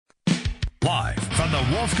Live from the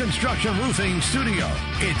Wolf Construction Roofing Studio,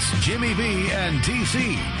 it's Jimmy B and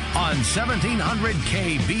TC on 1700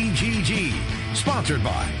 KBGG. Sponsored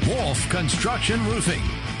by Wolf Construction Roofing.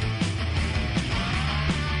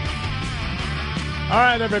 All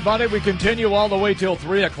right, everybody, we continue all the way till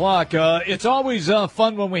 3 o'clock. It's always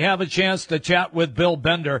fun when we have a chance to chat with Bill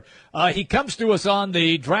Bender. He comes to us on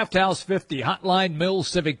the Draft House 50 Hotline Mills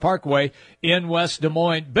Civic Parkway in West Des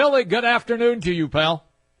Moines. Billy, good afternoon to you, pal.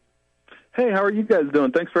 Hey, how are you guys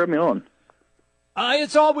doing? Thanks for having me on.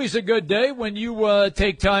 It's always a good day when you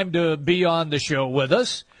take time to be on the show with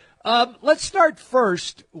us. Let's start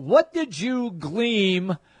first. What did you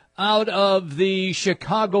glean out of the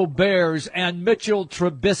Chicago Bears and Mitchell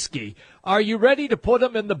Trubisky? Are you ready to put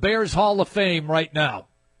him in the Bears Hall of Fame right now?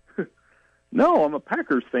 No, I'm a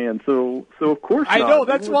Packers fan, so of course not. I know,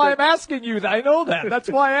 that's why I'm asking you that. I know that. That's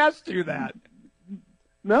why I asked you that.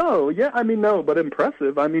 No, but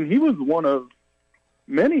impressive. I mean, he was one of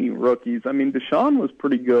many rookies. I mean, Deshaun was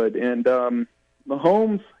pretty good, and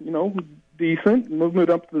Mahomes, decent,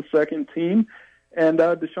 moved up to the second team, and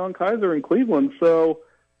Deshaun Kaiser in Cleveland. So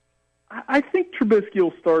I think Trubisky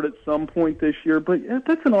will start at some point this year, but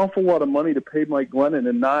that's an awful lot of money to pay Mike Glennon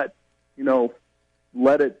and not,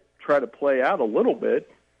 let it try to play out a little bit.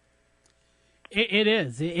 It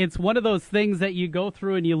is. It's one of those things that you go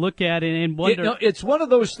through and you look at it and wonder. It's one of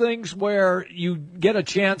those things where you get a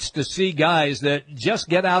chance to see guys that just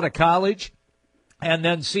get out of college and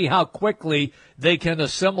then see how quickly they can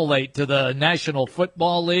assimilate to the National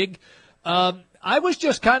Football League. I was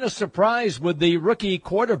just kind of surprised with the rookie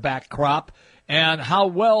quarterback crop and how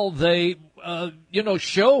well they,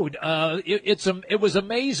 showed. It was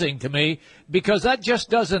amazing to me because that just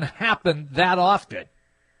doesn't happen that often.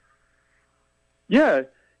 Yeah,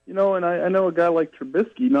 and I know a guy like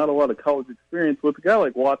Trubisky, not a lot of college experience. With a guy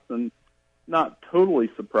like Watson, not totally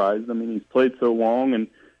surprised. I mean, he's played so long and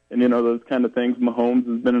those kind of things. Mahomes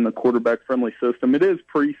has been in a quarterback-friendly system. It is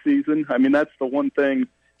preseason. I mean, that's the one thing.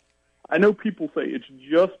 I know people say it's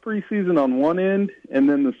just preseason on one end, and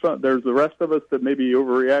then there's the rest of us that maybe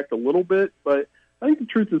overreact a little bit. But I think the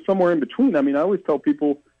truth is somewhere in between. I mean, I always tell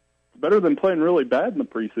people it's better than playing really bad in the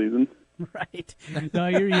preseason. Right. No,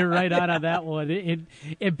 you're right on that one.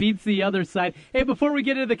 It beats the other side. Hey, before we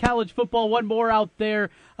get into the college football, one more out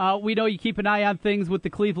there. We know you keep an eye on things with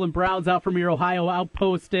the Cleveland Browns out from your Ohio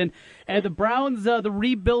outpost, and the Browns, the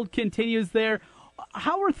rebuild continues there.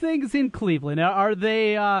 How are things in Cleveland? Are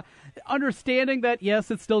they understanding that,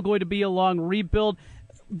 yes, it's still going to be a long rebuild?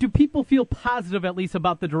 Do people feel positive, at least,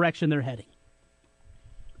 about the direction they're heading?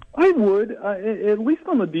 I would, at least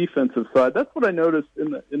on the defensive side. That's what I noticed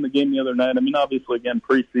in the game the other night. I mean, obviously, again,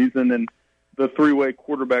 preseason and the three-way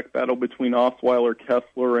quarterback battle between Osweiler,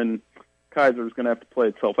 Kessler, and Kaiser is going to have to play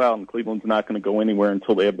itself out, and Cleveland's not going to go anywhere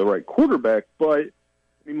until they have the right quarterback. But, I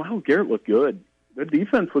mean, Myles Garrett looked good. Their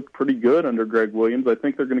defense looked pretty good under Greg Williams. I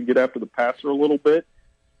think they're going to get after the passer a little bit,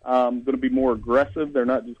 going to be more aggressive. They're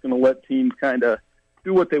not just going to let teams kind of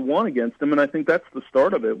do what they want against them, and I think that's the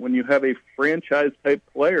start of it. When you have a franchise-type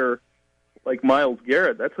player like Myles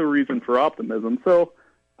Garrett, that's a reason for optimism. So,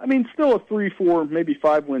 I mean, still a 3-4, maybe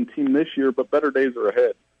 5-win team this year, but better days are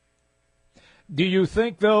ahead. Do you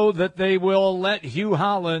think, though, that they will let Hugh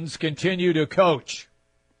Hollins continue to coach?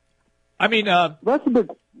 I mean, that's a big,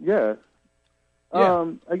 yeah.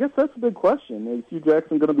 I guess that's a big question. Is Hugh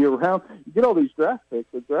Jackson going to be around? You get all these draft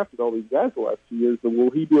picks. They've drafted all these guys the last few years, but will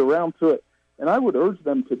he be around to it? And I would urge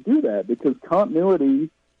them to do that because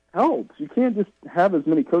continuity helps. You can't just have as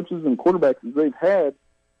many coaches and quarterbacks as they've had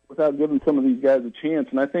without giving some of these guys a chance.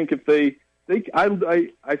 And I think if I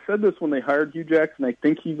said this when they hired Hugh Jackson, I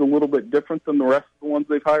think he's a little bit different than the rest of the ones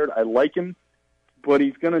they've hired. I like him, but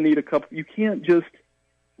he's going to need a couple. You can't just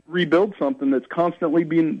rebuild something that's constantly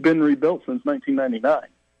been rebuilt since 1999.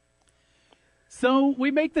 So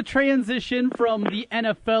we make the transition from the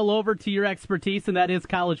NFL over to your expertise, and that is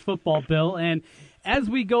college football, Bill. And as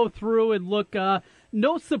we go through and look,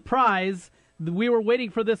 no surprise, we were waiting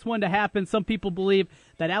for this one to happen. Some people believe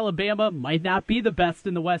that Alabama might not be the best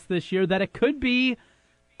in the West this year, that it could be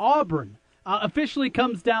Auburn. Officially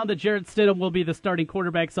comes down that Jarrett Stidham will be the starting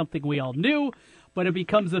quarterback, something we all knew, but it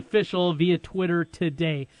becomes official via Twitter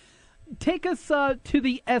today. Take us to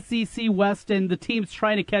the SEC West and the teams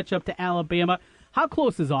trying to catch up to Alabama. How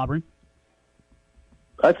close is Auburn?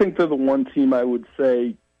 I think they're the one team I would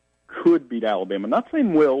say could beat Alabama. Not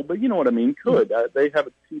saying will, but you know what I mean, could. They have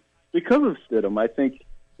a team because of Stidham. I think,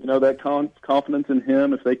 that confidence in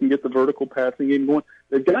him, if they can get the vertical passing game going,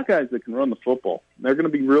 they've got guys that can run the football. They're going to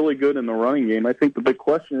be really good in the running game. I think the big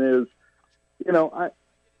question is,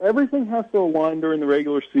 everything has to align during the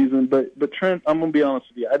regular season. But Trent, I'm going to be honest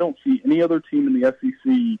with you. I don't see any other team in the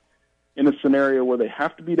SEC in a scenario where they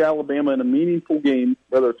have to beat Alabama in a meaningful game,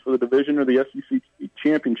 whether it's for the division or the SEC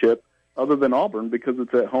championship, other than Auburn, because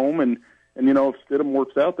it's at home. And you know, if Stidham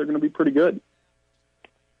works out, they're going to be pretty good.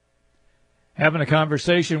 Having a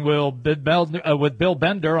conversation with Bill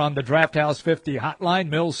Bender on the Draft House 50 hotline,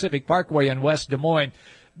 Mills Civic Parkway in West Des Moines.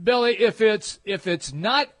 Billy, if it's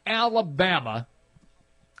not Alabama,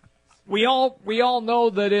 we all know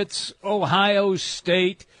that it's Ohio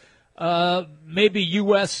State, maybe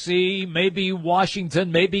USC, maybe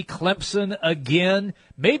Washington, maybe Clemson again,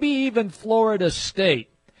 maybe even Florida State.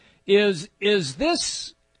 Is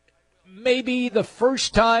this maybe the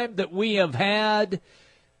first time that we have had,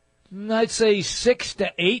 I'd say, 6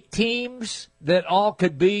 to 8 teams that all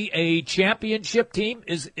could be a championship team?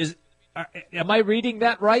 Am I reading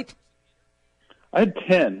that right? I had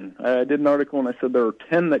 10. I did an article and I said there are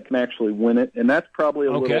 10 that can actually win it, and that's probably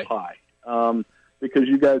a little high because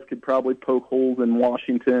you guys could probably poke holes in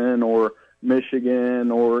Washington or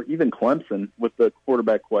Michigan or even Clemson with the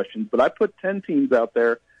quarterback questions. But I put 10 teams out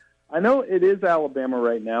there. I know it is Alabama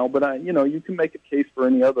right now, but you can make a case for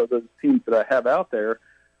any other of those teams that I have out there.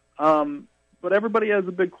 But everybody has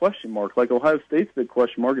a big question mark. Like Ohio State's big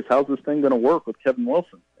question mark is how's this thing going to work with Kevin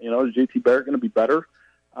Wilson? Is J.T. Barrett going to be better?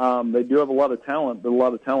 They do have a lot of talent, but a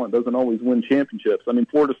lot of talent doesn't always win championships. I mean,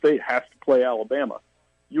 Florida State has to play Alabama.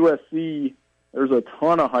 USC, there's a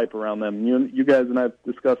ton of hype around them. You guys and I have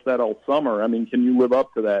discussed that all summer. I mean, can you live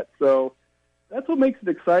up to that? So that's what makes it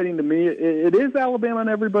exciting to me. It is Alabama and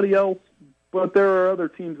everybody else, but there are other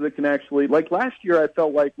teams that can actually, like last year, I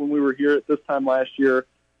felt like when we were here at this time last year,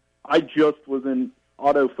 I just was in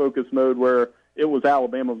autofocus mode where it was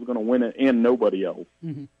Alabama was going to win it and nobody else.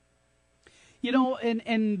 Mm-hmm.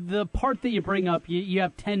 And the part that you bring up, you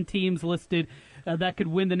have 10 teams listed that could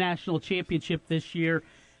win the national championship this year.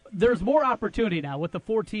 There's more opportunity now with the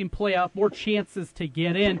 4-team playoff, more chances to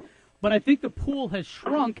get in. But I think the pool has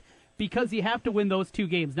shrunk because you have to win those 2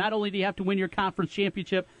 games. Not only do you have to win your conference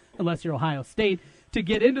championship, unless you're Ohio State, to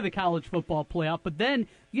get into the college football playoff, but then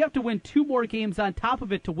you have to win 2 more games on top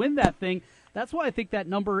of it to win that thing. That's why I think that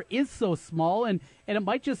number is so small, and it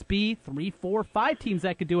might just be 3, 4, 5 teams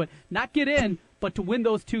that could do it. Not get in, but to win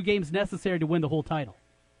those 2 games necessary to win the whole title.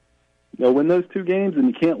 Win those 2 games, and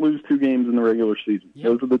you can't lose 2 games in the regular season. Yep.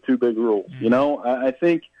 Those are the 2 big rules. Mm-hmm. I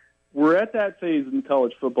think we're at that phase in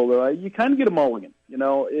college football, though. You kind of get a mulligan.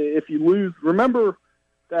 If you lose, remember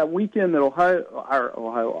that weekend that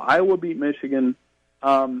Iowa beat Michigan,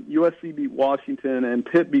 USC beat Washington, and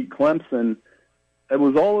Pitt beat Clemson. It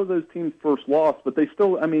was all of those teams' first loss, but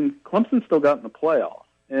Clemson still got in the playoffs,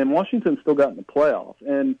 and Washington still got in the playoffs,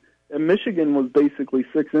 and Michigan was basically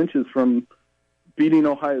 6 inches from beating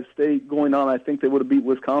Ohio State, going on. I think they would have beat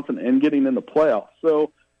Wisconsin and getting in the playoffs.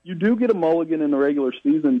 So you do get a mulligan in the regular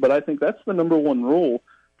season, but I think that's the number one rule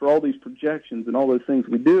for all these projections and all those things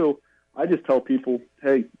we do. I just tell people,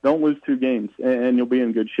 hey, don't lose 2 games, and you'll be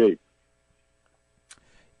in good shape.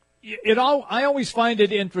 I always find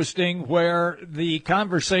it interesting where the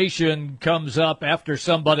conversation comes up after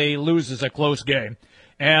somebody loses a close game,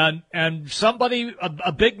 and somebody,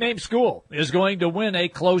 a big name school, is going to win a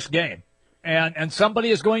close game, and somebody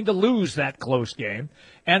is going to lose that close game,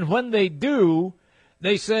 and when they do,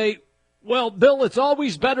 they say, well, Bill, it's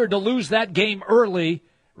always better to lose that game early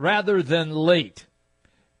rather than late.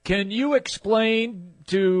 Can you explain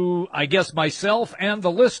to, I guess, myself and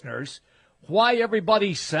the listeners why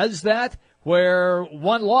everybody says that, where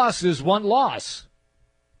one loss is one loss?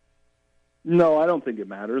 No, I don't think it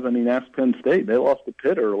matters. I mean, ask Penn State. They lost to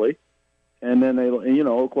Pitt early, and then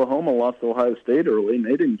Oklahoma lost to Ohio State early, and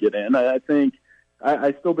they didn't get in. I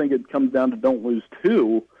still think it comes down to don't lose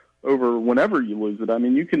 2 over whenever you lose it. I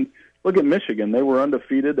mean, you can look at Michigan. They were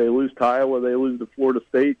undefeated. They lose to Iowa. They lose to Florida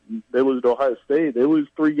State. They lose to Ohio State. They lose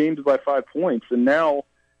 3 games by 5 points, and now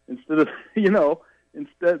instead of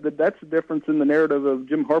that's the difference in the narrative of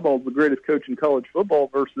Jim Harbaugh is the greatest coach in college football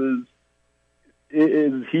versus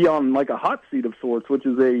is he on like a hot seat of sorts, which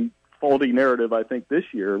is a faulty narrative, I think, this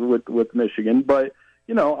year with Michigan. But,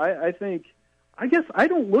 I guess I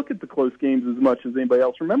don't look at the close games as much as anybody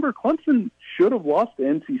else. Remember, Clemson should have lost to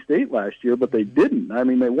NC State last year, but they didn't. I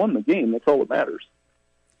mean, they won the game. That's all that matters.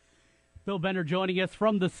 Bill Bender joining us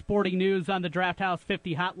from the Sporting News on the Draft House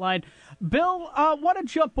 50 hotline. Bill, want to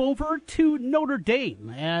jump over to Notre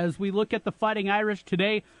Dame. As we look at the Fighting Irish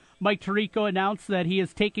today, Mike Tirico announced that he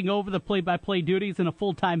is taking over the play-by-play duties on a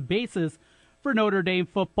full-time basis for Notre Dame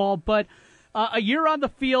football. But a year on the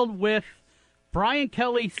field with Brian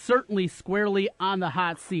Kelly certainly squarely on the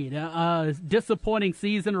hot seat. Disappointing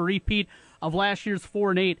season, a repeat of last year's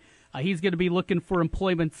 4-8, he's going to be looking for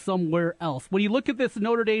employment somewhere else. When you look at this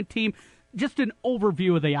Notre Dame team, just an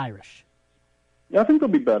overview of the Irish. Yeah, I think they'll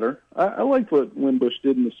be better. I liked what Wimbush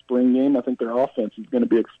did in the spring game. I think their offense is going to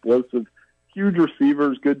be explosive. Huge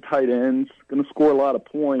receivers, good tight ends, going to score a lot of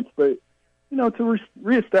points. But, to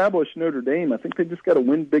reestablish Notre Dame, I think they just got to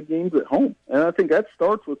win big games at home. And I think that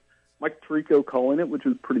starts with Mike Tirico calling it, which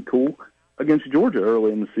is pretty cool, against Georgia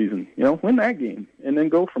early in the season. Win that game and then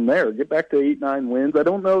go from there. Get back to 8-9 wins. I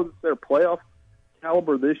don't know if they're playoff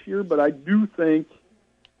caliber this year, but I do think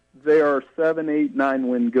they are 7, 8, 9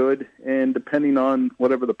 win good, and depending on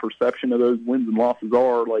whatever the perception of those wins and losses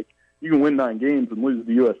are, like you can win 9 games and lose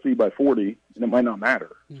to USC by 40, and it might not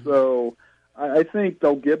matter. Mm-hmm. So I think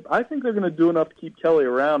they're going to do enough to keep Kelly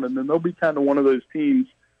around, and then they'll be kind of one of those teams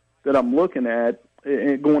that I'm looking at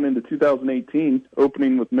going into 2018,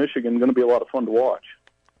 opening with Michigan, going to be a lot of fun to watch.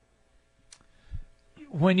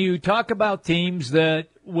 When you talk about teams that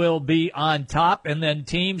will be on top and then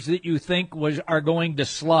teams that you think are going to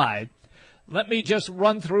slide, let me just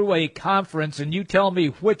run through a conference and you tell me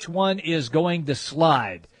which one is going to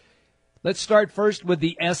slide. Let's start first with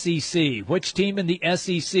the SEC. Which team in the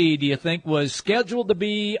SEC do you think was scheduled to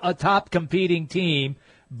be a top competing team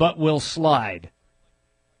but will slide?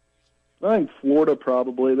 I think Florida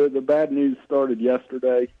probably. The bad news started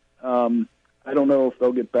yesterday. I don't know if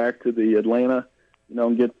they'll get back to the Atlanta,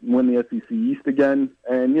 and win the SEC East again.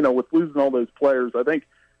 And, with losing all those players, I think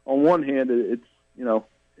on one hand it's,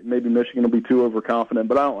 maybe Michigan will be too overconfident,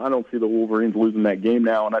 but I don't see the Wolverines losing that game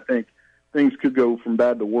now. And I think things could go from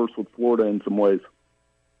bad to worse with Florida in some ways.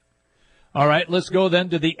 All right, let's go then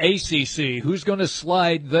to the ACC. Who's going to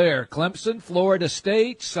slide there? Clemson, Florida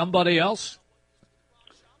State, somebody else?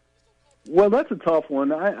 Well, that's a tough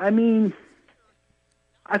one. I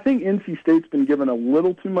think NC State's been given a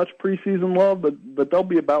little too much preseason love, but they'll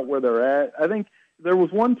be about where they're at. I think there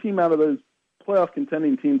was one team out of those playoff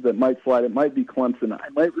contending teams that might slide. It might be Clemson. I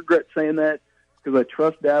might regret saying that because I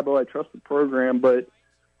trust Dabo, I trust the program, but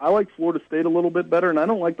I like Florida State a little bit better, and I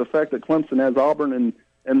don't like the fact that Clemson has Auburn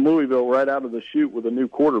and Louisville right out of the chute with a new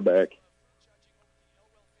quarterback.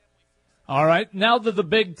 All right, now to the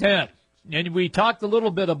Big Ten. And we talked a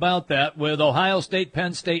little bit about that with Ohio State,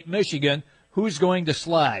 Penn State, Michigan. Who's going to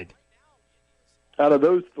slide? Out of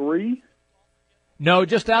those three? No,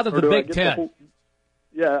 just out of the Big Ten.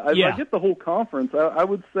 I get the whole conference. I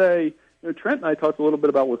would say, Trent and I talked a little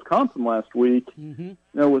bit about Wisconsin last week.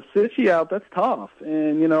 Mm-hmm. With Sitchy out, that's tough.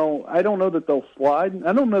 And, I don't know that they'll slide.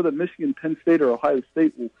 I don't know that Michigan, Penn State, or Ohio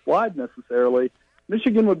State will slide necessarily.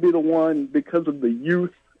 Michigan would be the one, because of the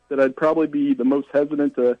youth, that I'd probably be the most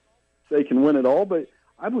hesitant to say can win it all. But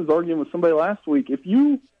I was arguing with somebody last week. If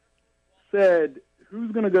you said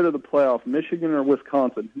who's going to go to the playoff, Michigan or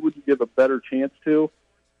Wisconsin, who would you give a better chance to?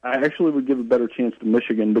 I actually would give a better chance to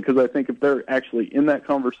Michigan, because I think if they're actually in that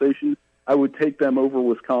conversation, I would take them over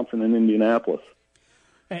Wisconsin and Indianapolis.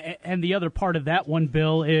 And the other part of that one,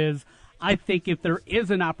 Bill, is I think if there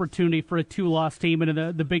is an opportunity for a 2-loss team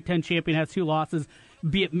and the Big Ten champion has 2 losses,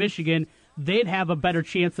 be it Michigan, they'd have a better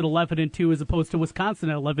chance at 11-2 as opposed to Wisconsin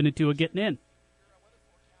at 11-2 of getting in.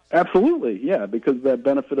 Absolutely, yeah, because of that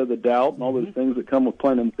benefit of the doubt and all those things that come with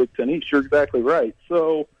playing in the Big Ten East. You're exactly right.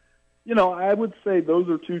 So, I would say those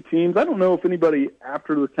are 2 teams. I don't know if anybody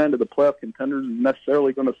after the kind of the playoff contenders is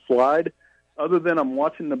necessarily going to slide, other than I'm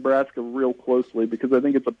watching Nebraska real closely because I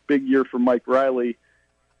think it's a big year for Mike Riley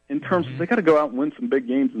in terms of they got to go out and win some big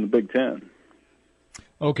games in the Big Ten.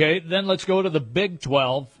 Okay, then let's go to the Big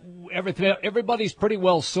 12. Everybody's pretty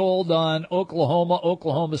well sold on Oklahoma,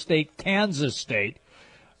 Oklahoma State, Kansas State.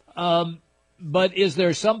 But is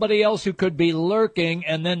there somebody else who could be lurking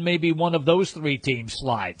and then maybe one of those 3 teams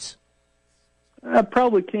slides?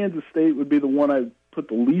 Probably Kansas State would be the one I'd put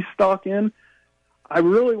the least stock in. I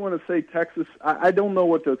really want to say Texas. I don't know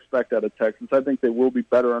what to expect out of Texas. I think they will be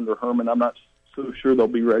better under Herman. I'm not so sure they'll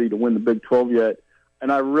be ready to win the Big 12 yet.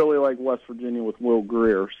 And I really like West Virginia with Will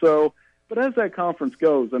Grier. So, but as that conference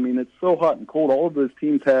goes, it's so hot and cold. All of those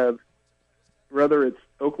teams have, whether it's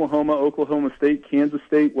Oklahoma, Oklahoma State, Kansas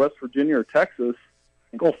State, West Virginia, or Texas, I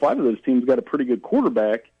think all 5 of those teams got a pretty good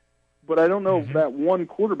quarterback. But I don't know if that one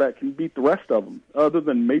quarterback can beat the rest of them, other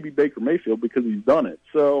than maybe Baker Mayfield because he's done it.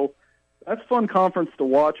 So that's a fun conference to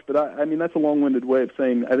watch. But, that's a long-winded way of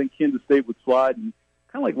saying I think Kansas State would slide, and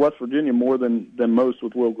kind of like West Virginia more than most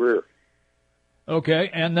with Will Grier. Okay,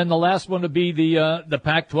 and then the last one would be the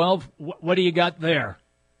Pac-12. What do you got there?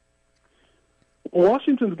 Well,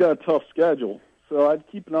 Washington's got a tough schedule, so I'd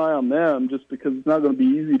keep an eye on them just because it's not going to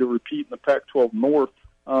be easy to repeat in the Pac-12 North.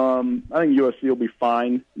 I think USC will be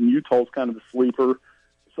fine, and Utah's kind of a sleeper.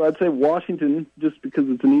 So I'd say Washington, just because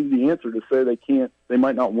it's an easy answer to say they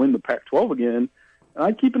might not win the Pac-12 again. And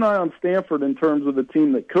I'd keep an eye on Stanford in terms of the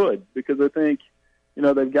team that could, because I think,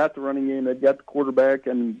 they've got the running game, they've got the quarterback,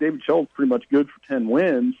 and David Shull's pretty much good for 10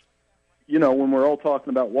 wins. When we're all talking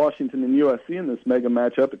about Washington and USC in this mega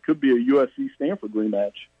matchup, it could be a USC-Stanford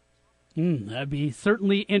rematch. That'd be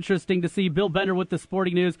certainly interesting to see. Bill Bender with the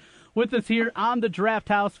Sporting News with us here on the Draft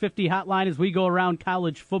House 50 hotline as we go around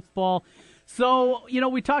college football. So,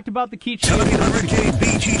 we talked about the key change. 1700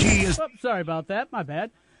 KBGG is... Oh, sorry about that. My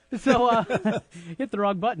bad. So, hit the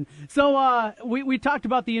wrong button. So, we talked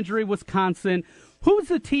about the injury, Wisconsin. Who's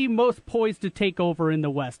the team most poised to take over in the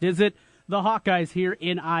West? Is it the Hawkeyes here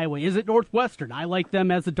in Iowa? Is it Northwestern? I like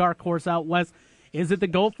them as a dark horse out west. Is it the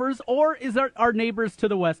Gophers, or is it our neighbors to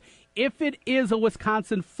the west? If it is a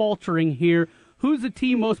Wisconsin faltering here, who's the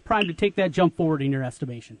team most primed to take that jump forward in your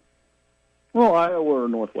estimation? Well, Iowa or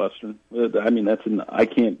Northwestern.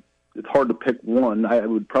 It's hard to pick one. I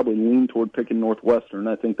would probably lean toward picking Northwestern.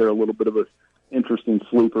 I think they're a little bit of an interesting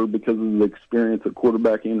sleeper because of the experience at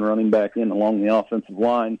quarterback and running back and along the offensive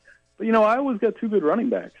line. But, Iowa's got two good running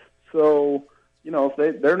backs. So,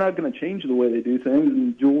 if they're not going to change the way they do things,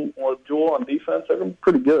 and Jewell on defense, they're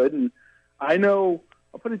pretty good. And I know,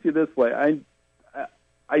 I'll put it to you this way,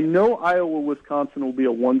 I know Iowa-Wisconsin will be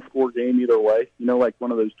a one-score game either way, like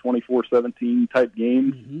one of those 24-17 type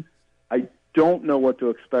games. Mm-hmm. I don't know what to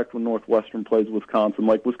expect when Northwestern plays Wisconsin.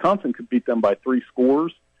 Like, Wisconsin could beat them by 3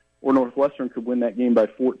 scores, or Northwestern could win that game by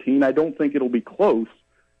 14. I don't think it'll be close.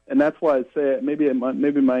 And that's why I say maybe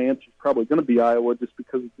my answer is probably going to be Iowa just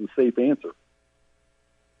because it's a safe answer.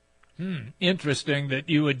 Interesting that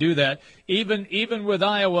you would do that. Even with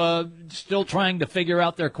Iowa still trying to figure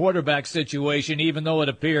out their quarterback situation, even though it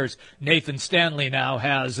appears Nathan Stanley now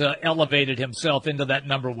has elevated himself into that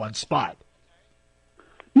number 1 spot.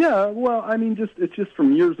 Yeah, well, it's just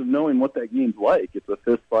from years of knowing what that game's like. It's a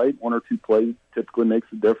fist fight. 1 or 2 plays typically makes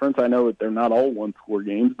a difference. I know that they're not all one-score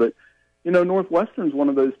games, but Northwestern's one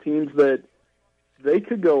of those teams that they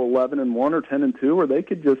could go 11-1 or 10-2, or they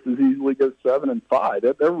could just as easily go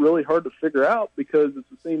 7-5. They're really hard to figure out because it's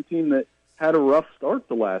the same team that had a rough start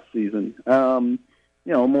the last season.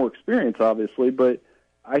 More experience, obviously, but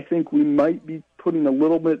I think we might be putting a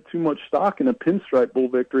little bit too much stock in a Pinstripe Bowl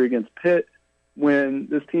victory against Pitt when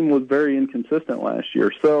this team was very inconsistent last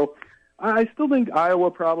year. So I still think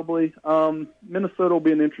Iowa probably. Minnesota will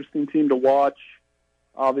be an interesting team to watch,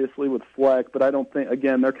 obviously, with Fleck, but I don't think,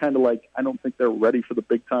 again, they're kind of like, I don't think they're ready for the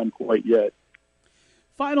big time quite yet.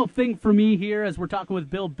 Final thing for me here as we're talking with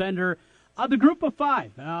Bill Bender, the Group of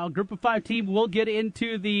 5. Group of 5 team will get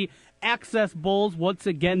into the Access Bowls once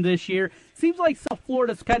again this year. Seems like South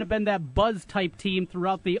Florida's kind of been that buzz-type team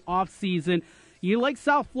throughout the offseason. You like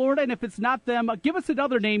South Florida, and if it's not them, give us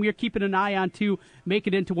another name you're keeping an eye on to make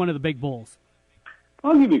it into one of the big bowls.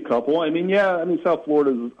 I'll give you a couple. South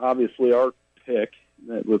Florida is obviously our pick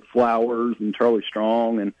with Flowers and Charlie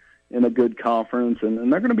Strong and in a good conference,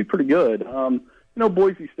 and they're going to be pretty good.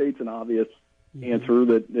 Boise State's an obvious answer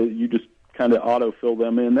that you just kind of auto-fill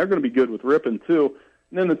them in. They're going to be good with Ripon, too.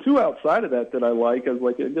 And then the two outside of that I like is,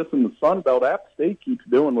 I guess in the Sun Belt, App State keeps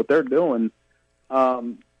doing what they're doing.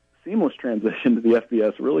 Seamless transition to the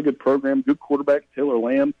FBS. A really good program, good quarterback, Taylor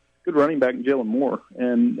Lamb, good running back, Jalen Moore.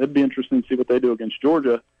 And it'd be interesting to see what they do against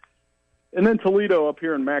Georgia. And then Toledo up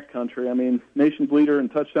here in MAC country. Nation's leader in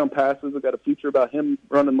touchdown passes. I've got a feature about him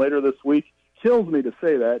running later this week. Kills me to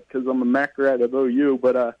say that because I'm a MAC grad of OU,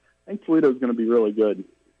 but I think Toledo's going to be really good.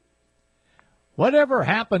 Whatever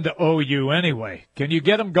happened to OU anyway? Can you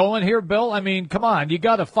get them going here, Bill? Come on, you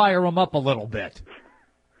got to fire them up a little bit.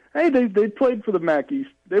 Hey, they played for the MAC East.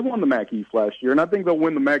 They won the MAC East last year, and I think they'll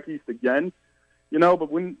win the MAC East again.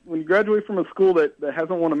 But when you graduate from a school that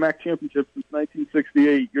hasn't won a MAC championship since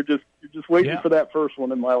 1968, you're just waiting for that first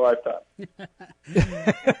one in my lifetime.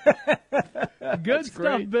 Good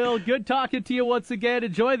stuff, Bill. Good talking to you once again.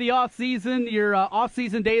 Enjoy the off season. Your off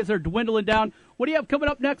season days are dwindling down. What do you have coming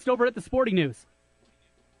up next over at the Sporting News?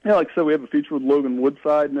 Yeah, like I said, we have a feature with Logan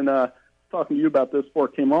Woodside, and then talking to you about this before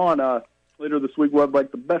it came on. Later this week, we'll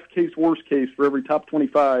have the best case, worst case for every top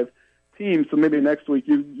 25 team. So maybe next week,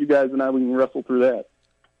 you guys and I, we can wrestle through that.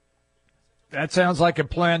 That sounds like a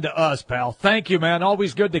plan to us, pal. Thank you, man.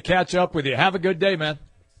 Always good to catch up with you. Have a good day, man.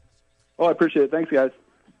 Oh, I appreciate it. Thanks, guys.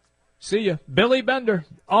 See you. Billy Bender.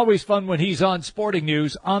 Always fun when he's on Sporting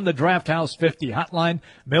News on the Draft House 50 hotline,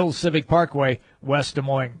 Mills Civic Parkway, West Des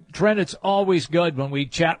Moines. Trent, it's always good when we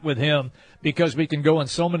chat with him because we can go in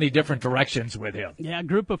so many different directions with him. Yeah,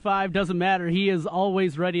 Group of 5 doesn't matter. He is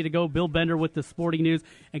always ready to go. Bill Bender with the Sporting News.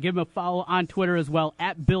 And give him a follow on Twitter as well,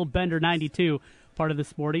 at BillBender92, part of the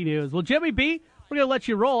Sporting News. Well, Jimmy B, we're going to let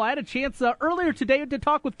you roll. I had a chance earlier today to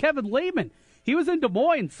talk with Kevin Lehman. He was in Des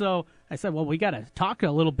Moines, so I said, well, we got to talk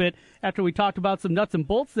a little bit after we talked about some nuts and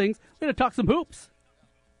bolts things. We're going to talk some hoops.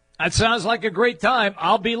 That sounds like a great time.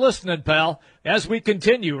 I'll be listening, pal, as we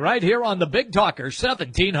continue right here on the Big Talker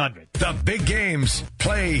 1700. The big games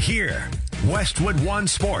play here. Westwood One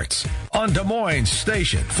Sports on Des Moines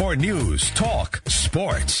Station for news, talk,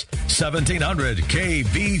 sports. 1700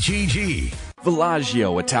 KBGG.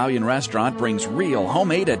 Villaggio Italian Restaurant brings real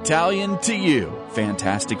homemade Italian to you.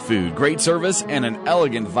 Fantastic food, great service, and an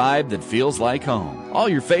elegant vibe that feels like home. All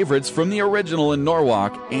your favorites from the original in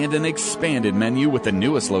Norwalk and an expanded menu with the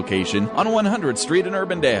newest location on 100th Street in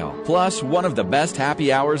Urbandale. Plus, one of the best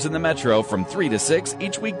happy hours in the metro from 3 to 6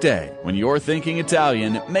 each weekday. When you're thinking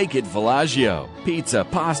Italian, make it Villaggio. Pizza,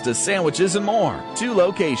 pasta, sandwiches, and more. 2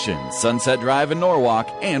 locations, Sunset Drive in Norwalk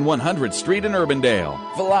and 100th Street in Urbandale.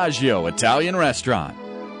 Villaggio Italian Restaurant.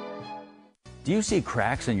 Do you see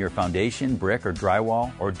cracks in your foundation, brick, or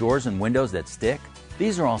drywall, or doors and windows that stick?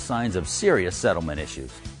 These are all signs of serious settlement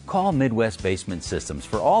issues. Call Midwest Basement Systems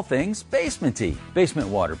for all things basement-y. Basement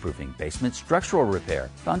waterproofing, basement structural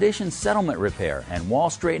repair, foundation settlement repair, and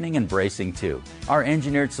wall straightening and bracing too. Our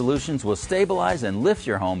engineered solutions will stabilize and lift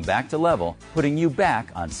your home back to level, putting you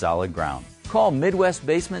back on solid ground. Call Midwest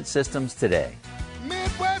Basement Systems today.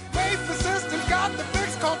 Midwest Basement Systems got the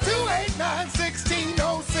fix. Call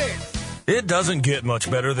 289-1606. It doesn't get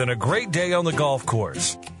much better than a great day on the golf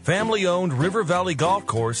course. Family-owned River Valley Golf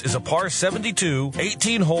Course is a par 72,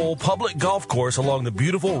 18-hole public golf course along the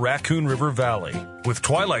beautiful Raccoon River Valley. With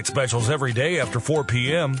twilight specials every day after 4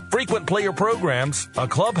 p.m., frequent player programs, a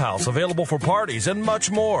clubhouse available for parties, and much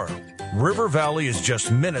more. River Valley is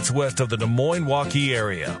just minutes west of the Des Moines-Waukee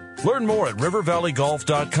area. Learn more at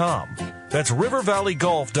rivervalleygolf.com. That's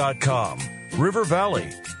rivervalleygolf.com. River Valley,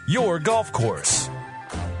 your golf course.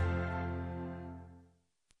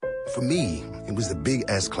 For me, it was the big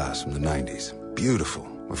S-Class from the 90s. Beautiful.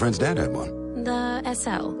 My friend's dad had one. The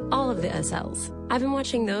SL. All of the SLs. I've been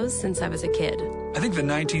watching those since I was a kid. I think the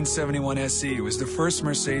 1971 SC was the first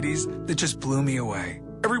Mercedes that just blew me away.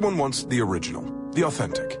 Everyone wants the original, the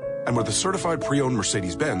authentic. And with a certified pre-owned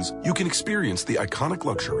Mercedes-Benz, you can experience the iconic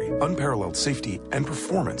luxury, unparalleled safety, and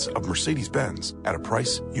performance of Mercedes-Benz at a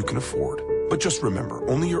price you can afford. But just remember,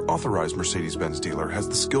 only your authorized Mercedes-Benz dealer has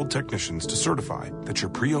the skilled technicians to certify that your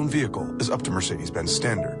pre-owned vehicle is up to Mercedes-Benz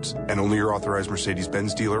standards. And only your authorized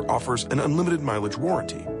Mercedes-Benz dealer offers an unlimited mileage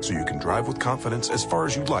warranty, so you can drive with confidence as far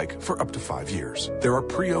as you'd like for up to 5 years. There are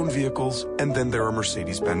pre-owned vehicles, and then there are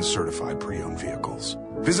Mercedes-Benz certified pre-owned vehicles.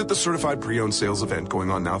 Visit the certified pre-owned sales event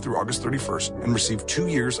going on now through August 31st and receive 2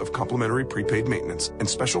 years of complimentary prepaid maintenance and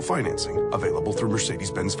special financing available through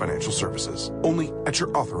Mercedes-Benz Financial Services. Only at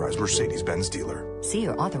your authorized Mercedes-Benz dealer. See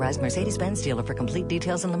your authorized Mercedes-Benz dealer for complete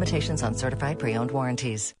details and limitations on certified pre-owned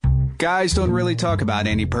warranties. Guys don't really talk about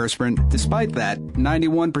antiperspirant. Despite that,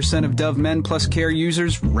 91% of Dove Men Plus Care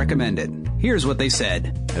users recommend it. Here's what they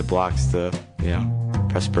said. It blocks the,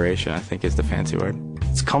 perspiration, I think is the fancy word.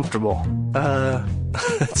 It's comfortable.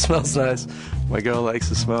 It smells nice. My girl likes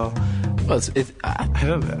the smell. Well, it's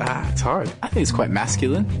hard. I think it's quite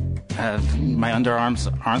masculine. My underarms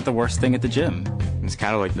aren't the worst thing at the gym. It's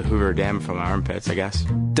kind of like the Hoover Dam from my armpits, I guess.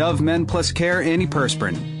 Dove Men Plus Care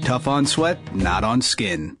Antiperspirant. Tough on sweat, not on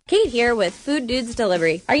skin. Kate here with Food Dudes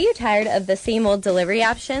Delivery. Are you tired of the same old delivery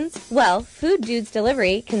options? Well, Food Dudes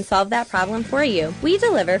Delivery can solve that problem for you. We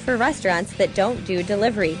deliver for restaurants that don't do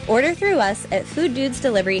delivery. Order through us at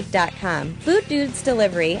fooddudesdelivery.com. Food Dudes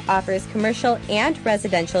Delivery offers commercial and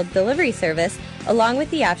residential delivery service along with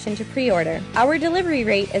the option to pre-order. Our delivery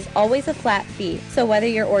rate is always a flat fee, so whether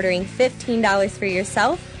you're ordering $15 for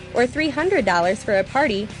yourself or $300 for a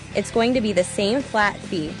party, it's going to be the same flat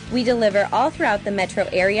fee. We deliver all throughout the metro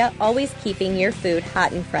area, always keeping your food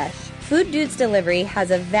hot and fresh. Food Dudes Delivery has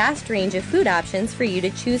a vast range of food options for you to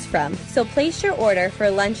choose from, so place your order for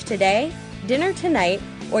lunch today, dinner tonight,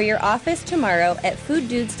 or your office tomorrow at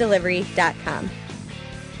fooddudesdelivery.com.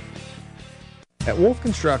 At Wolf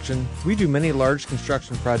Construction, we do many large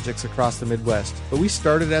construction projects across the Midwest, but we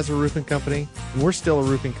started as a roofing company, and we're still a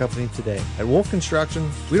roofing company today. At Wolf Construction,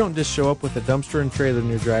 we don't just show up with a dumpster and trailer in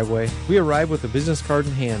your driveway. We arrive with a business card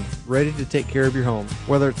in hand, ready to take care of your home.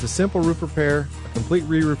 Whether it's a simple roof repair, a complete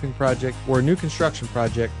re-roofing project, or a new construction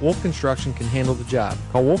project, Wolf Construction can handle the job.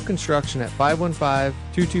 Call Wolf Construction at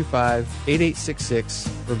 515-225-8866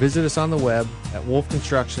 or visit us on the web at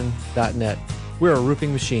wolfconstruction.net. We're a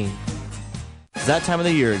roofing machine. It's that time of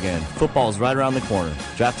the year again. Football is right around the corner.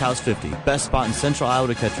 Draft House 50, best spot in Central Iowa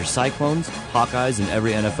to catch your Cyclones, Hawkeyes, and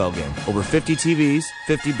every NFL game. Over 50 TVs,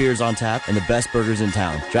 50 beers on tap, and the best burgers in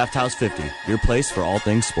town. Draft House 50, your place for all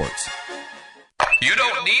things sports.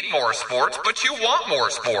 more sports, but you want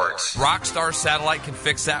more sports. Rockstar Satellite can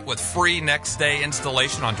fix that with free next-day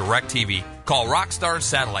installation on DirecTV. Call Rockstar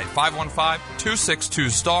Satellite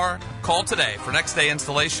 515-262-STAR. Call today for next-day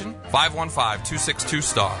installation,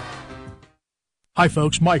 515-262-STAR. Hi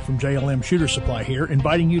folks, Mike from JLM Shooter Supply here,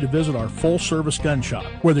 inviting you to visit our full-service gun shop.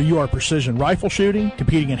 Whether you are precision rifle shooting,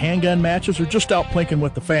 competing in handgun matches, or just out plinking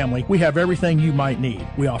with the family, we have everything you might need.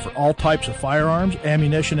 We offer all types of firearms,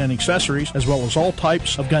 ammunition, and accessories, as well as all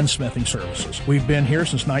types of gunsmithing services. We've been here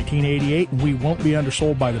since 1988, and we won't be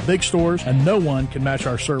undersold by the big stores, and no one can match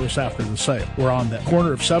our service after the sale. We're on the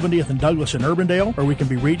corner of 70th and Douglas in Urbandale, or we can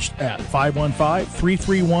be reached at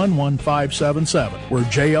 515-331-1577. We're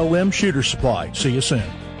JLM Shooter Supply. See you soon.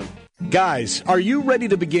 Guys, are you ready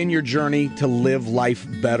to begin your journey to live life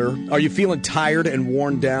better? Are you feeling tired and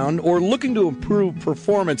worn down, or looking to improve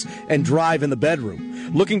performance and drive in the bedroom?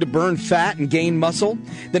 Looking to burn fat and gain muscle?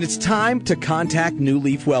 Then it's time to contact New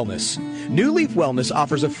Leaf Wellness. New Leaf Wellness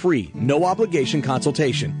offers a free, no-obligation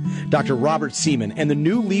consultation. Dr. Robert Seaman and the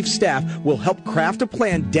New Leaf staff will help craft a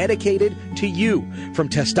plan dedicated to you. From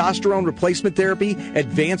testosterone replacement therapy,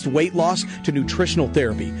 advanced weight loss, to nutritional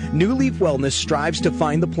therapy, New Leaf Wellness strives to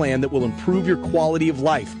find the plan that will improve your quality of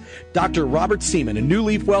life. Dr. Robert Seaman and New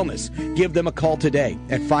Leaf Wellness. Give them a call today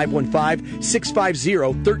at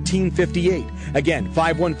 515-650-1358. Again,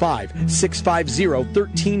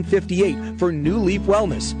 515-650-1358 for New Leaf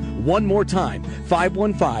Wellness. One more time,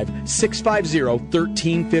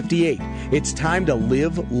 515-650-1358. It's time to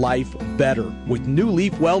live life better with New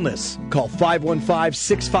Leaf Wellness. Call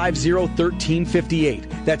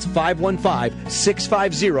 515-650-1358. That's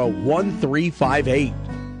 515-650-1358.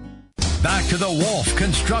 Back to the Wolf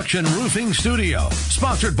Construction Roofing Studio,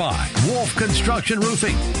 sponsored by Wolf Construction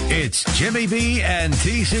Roofing. It's Jimmy B and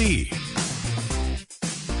TC.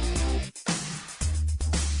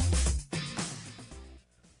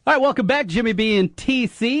 All right, welcome back, Jimmy B and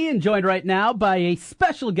TC, and joined right now by a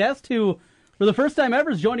special guest who, for the first time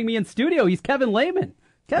ever, is joining me in studio. He's Kevin Lehman.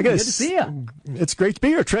 Kevin, good to see you. It's great to be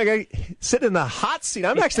here, Trey. I sit in the hot seat.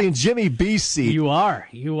 I'm actually in Jimmy B's seat. You are.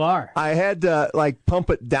 I had to pump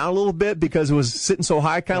it down a little bit because it was sitting so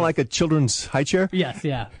high, kind of like a children's high chair. Yes,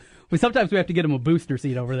 yeah. Sometimes we have to get him a booster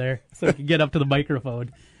seat over there so he can get up to the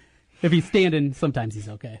microphone. If he's standing, sometimes he's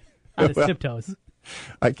okay on his tiptoes.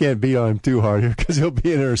 I can't beat on him too hard here because he'll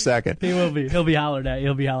be in there a second. He will be. He'll be hollered at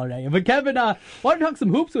you. But Kevin, wanted to talk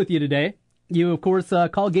some hoops with you today. You, of course,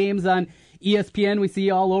 call games on ESPN. We see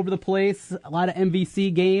you all over the place. A lot of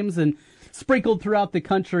MVC games and sprinkled throughout the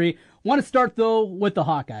country. Want to start, though, with the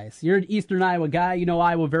Hawkeyes. You're an Eastern Iowa guy. You know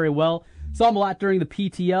Iowa very well. Saw them a lot during the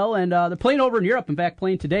PTL, and they're playing over in Europe. In fact,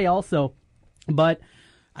 playing today also. But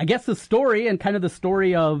I guess the story, and kind of the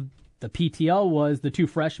story of the PTL, was the two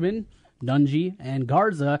freshmen, Nunge and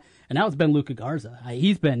Garza, and now it's been Luka Garza.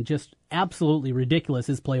 He's been just absolutely ridiculous,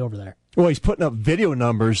 his play over there. Well, he's putting up video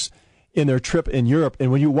numbers in their trip in Europe,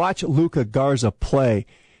 and when you watch Luka Garza play,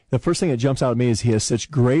 the first thing that jumps out at me is he has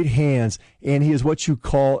such great hands, and he is what you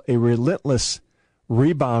call a relentless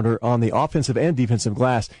rebounder on the offensive and defensive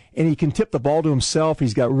glass, and he can tip the ball to himself.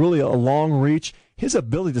 He's got really a long reach. His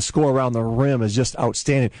ability to score around the rim is just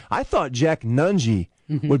outstanding. I thought Jack Nunge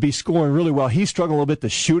would be scoring really well. He struggled a little bit to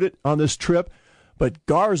shoot it on this trip, but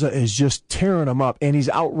Garza is just tearing them up, and he's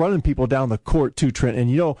outrunning people down the court too, Trent.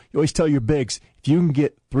 And you always tell your bigs, if you can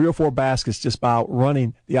get 3 or 4 baskets just by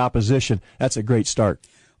outrunning the opposition, that's a great start.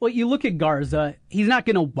 Well, you look at Garza, he's not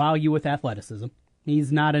going to wow you with athleticism.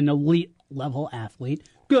 He's not an elite-level athlete.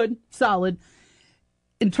 Good, solid.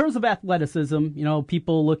 In terms of athleticism,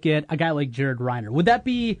 people look at a guy like Jared Reiner. Would that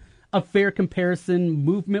be a fair comparison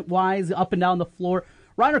movement-wise, up and down the floor?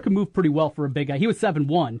 Reiner could move pretty well for a big guy. He was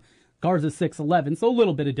 7'1". Garza's 6'11", so a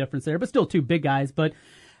little bit of difference there, but still two big guys. But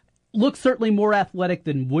looks certainly more athletic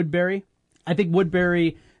than Woodbury. I think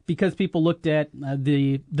Woodbury, because people looked at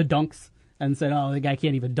the dunks and said, oh, the guy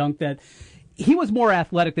can't even dunk that, he was more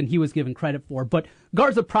athletic than he was given credit for. But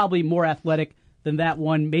Garza probably more athletic than that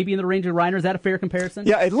one, maybe in the range of Reiner. Is that a fair comparison?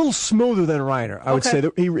 Yeah, a little smoother than Reiner, I would say.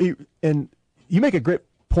 That he and you make a great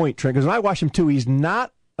point, Trent, because when I watch him too, he's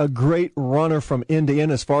not a great runner from end to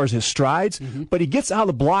end as far as his strides, but he gets out of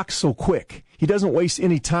the blocks so quick. He doesn't waste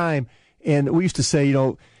any time. And we used to say,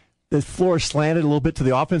 the floor is slanted a little bit to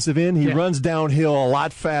the offensive end. He runs downhill a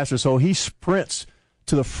lot faster, so he sprints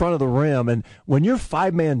to the front of the rim. And when your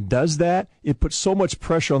 5-man does that, it puts so much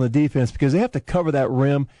pressure on the defense because they have to cover that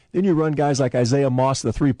rim. Then you run guys like Isaiah Moss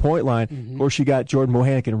to the 3-point line. Of course, you got Jordan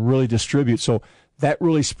Mohan who can really distribute. So that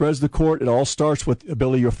really spreads the court. It all starts with the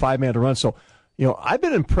ability of your 5-man to run. So, I've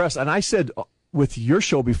been impressed, and I said with your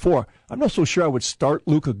show before, I'm not so sure I would start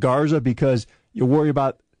Luka Garza because you worry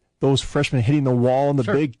about those freshmen hitting the wall in the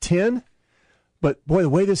Sure. Big Ten. But, boy, the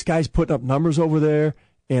way this guy's putting up numbers over there,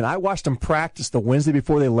 and I watched him practice the Wednesday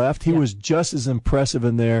before they left. He was just as impressive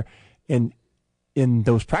in there. And in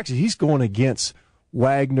those practices, he's going against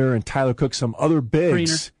Wagner and Tyler Cook, some other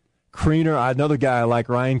bigs. Kriener, another guy I like,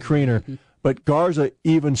 Ryan Kriener. Mm-hmm. But Garza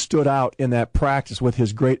even stood out in that practice with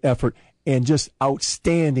his great effort and just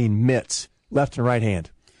outstanding mitts, left and right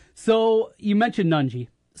hand. So you mentioned Nunge.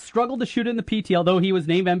 Struggled to shoot in the PTL, though he was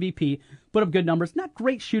named MVP. Put up good numbers. Not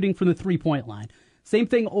great shooting from the three-point line. Same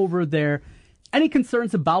thing over there. Any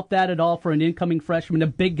concerns about that at all for an incoming freshman, a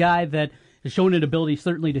big guy that has shown an ability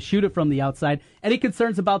certainly to shoot it from the outside? Any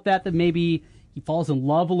concerns about that maybe he falls in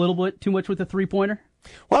love a little bit too much with the three-pointer?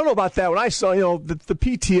 Well, I don't know about that. When I saw, the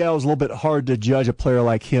PTL is a little bit hard to judge a player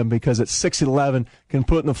like him because at 6'11", can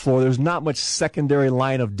put it in the floor. There's not much secondary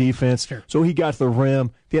line of defense. Sure. So he got to the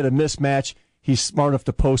rim. If he had a mismatch, he's smart enough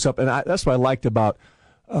to post up. And that's what I liked about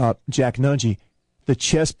Jack Nunge. The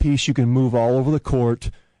chess piece, you can move all over the court.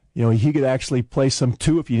 He could actually play some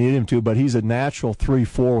 2 if you need him to, but he's a natural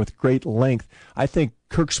 3-4 with great length. I think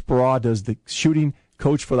Kirk Speraw does the shooting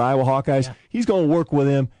coach for the Iowa Hawkeyes. Yeah. He's going to work with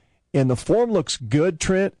him. And the form looks good,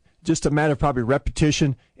 Trent, just a matter of probably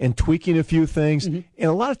repetition and tweaking a few things. Mm-hmm. And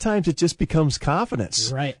a lot of times it just becomes confidence.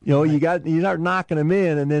 Right. You start knocking them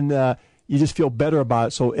in, and then you just feel better about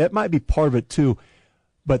it. So it might be part of it, too.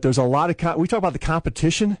 But there's a lot of we talk about the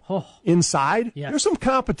competition inside. Yeah. There's some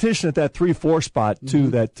competition at that 3-4 spot, too,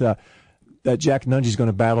 that Jack Nunge's going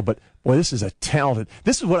to battle. But, boy, this is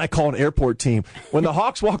this is what I call an airport team. When the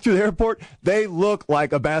Hawks walk through the airport, they look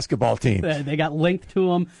like a basketball team. They got length to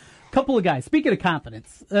them. Couple of guys. Speaking of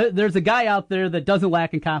confidence, there's a guy out there that doesn't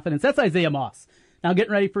lack in confidence. That's Isaiah Moss. Now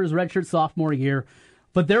getting ready for his redshirt sophomore year.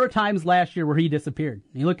 But there were times last year where he disappeared.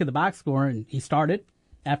 You look at the box score, and he started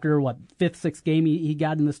after, 5th, 6th game he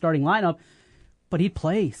got in the starting lineup. But he'd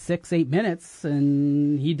play 6-8 minutes,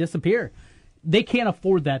 and he'd disappear. They can't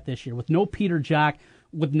afford that this year. With no Peter Jok,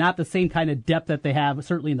 with not the same kind of depth that they have,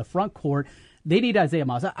 certainly in the front court, they need Isaiah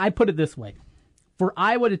Moss. I put it this way. For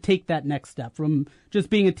Iowa to take that next step from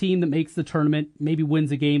just being a team that makes the tournament, maybe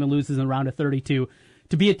wins a game and loses in the round of 32,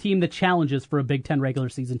 to be a team that challenges for a Big Ten regular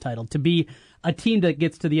season title, to be a team that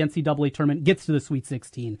gets to the NCAA tournament, gets to the Sweet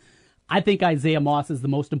 16. I think Isaiah Moss is the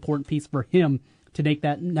most important piece for him to take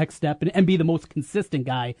that next step and be the most consistent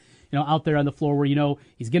guy, out there on the floor where,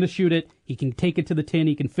 he's going to shoot it, he can take it to the tin,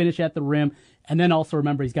 he can finish at the rim, and then also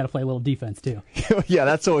remember he's got to play a little defense too. Yeah,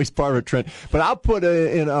 that's always part of it, Trent. But I'll put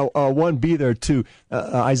in a 1B there too.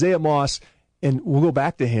 Isaiah Moss, and we'll go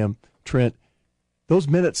back to him, Trent. Those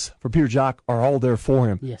minutes for Peter Jok are all there for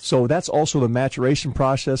him. Yes. So that's also the maturation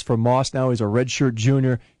process for Moss. Now he's a redshirt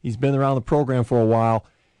junior. He's been around the program for a while.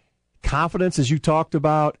 Confidence, as you talked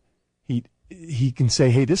about, he can say,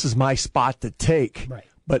 hey, this is my spot to take. Right.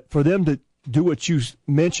 But for them to do what you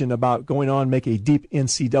mentioned about going on and make a deep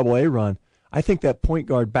NCAA run, I think that point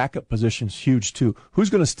guard backup position is huge, too. Who's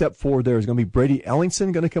going to step forward there? Is going to be Brady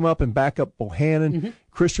Ellingson going to come up and back up Bohannon? Mm-hmm.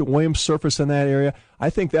 Christian Williams surface in that area? I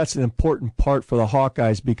think that's an important part for the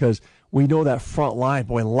Hawkeyes because we know that front line,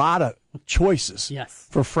 boy, a lot of choices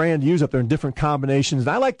for Fran to use up there in different combinations. And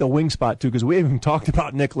I like the wing spot, too, because we haven't even talked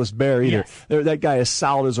about Nicholas Bear either. Yes. That guy is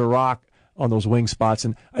solid as a rock on those wing spots.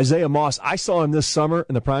 And Isaiah Moss, I saw him this summer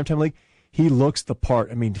in the Primetime League. He looks the part.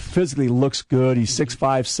 I mean, physically looks good. He's 6'5",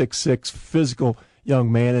 6'6", physical young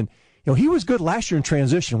man. And, he was good last year in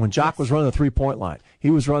transition when Jok was running the three-point line. He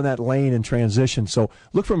was running that lane in transition. So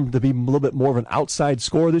look for him to be a little bit more of an outside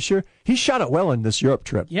scorer this year. He shot it well in this Europe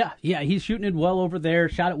trip. Yeah, he's shooting it well over there,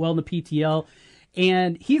 shot it well in the PTL.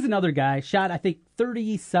 And he's another guy, shot, I think,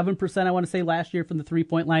 37%, I want to say, last year from the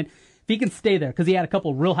three-point line. If he can stay there, because he had a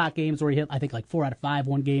couple of real hot games where he hit, I think, 4 out of 5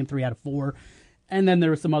 one game, 3 out of 4. And then there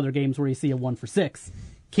were some other games where you see a 1 for 6.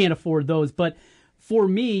 Can't afford those. But for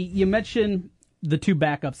me, you mentioned the 2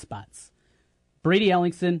 backup spots. Brady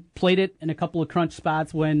Ellingson played it in a couple of crunch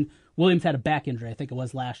spots when Williams had a back injury, I think it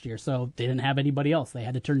was last year. So they didn't have anybody else. They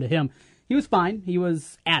had to turn to him. He was fine. He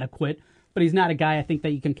was adequate. But he's not a guy I think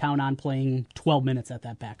that you can count on playing 12 minutes at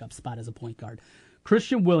that backup spot as a point guard.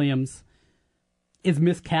 Christian Williams is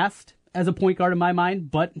miscast as a point guard in my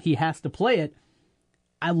mind, but he has to play it.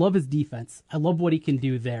 I love his defense. I love what he can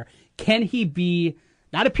do there. Can he be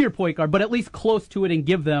not a pure point guard, but at least close to it and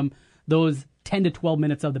give them those 10 to 12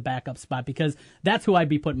 minutes of the backup spot? Because that's who I'd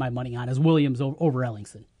be putting my money on, is Williams over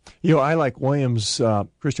Ellingson. I like Williams,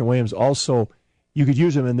 Christian Williams. Also, you could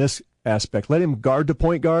use him in this aspect. Let him guard the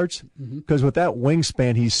point guards, because with that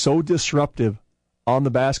wingspan, he's so disruptive on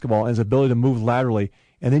the basketball and his ability to move laterally.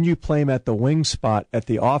 And then you play him at the wing spot at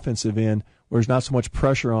the offensive end where there's not so much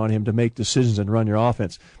pressure on him to make decisions and run your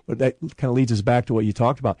offense. But that kind of leads us back to what you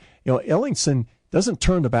talked about. Ellingson doesn't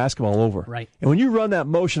turn the basketball over. Right. And when you run that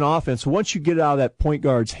motion offense, once you get it out of that point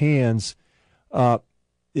guard's hands,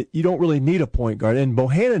 you don't really need a point guard. And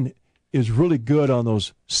Bohannon is really good on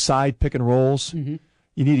those side pick and rolls. Mm-hmm.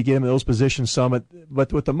 You need to get him in those positions some.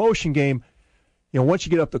 But with the motion game, once you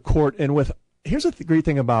get up the court, and here's the great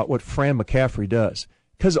thing about what Fran McCaffrey does,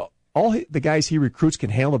 because all the guys he recruits can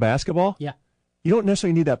handle the basketball. Yeah. You don't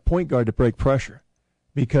necessarily need that point guard to break pressure,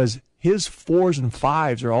 because his 4s and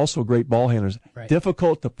 5s are also great ball handlers. Right.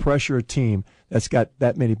 Difficult to pressure a team that's got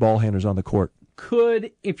that many ball handlers on the court.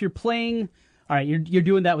 If you're playing, all right, you're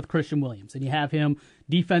doing that with Christian Williams, and you have him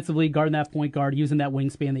defensively guarding that point guard, using that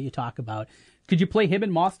wingspan that you talk about. Could you play him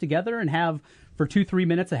and Moss together and have, for 2-3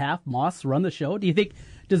 minutes a half, Moss run the show? Do you think,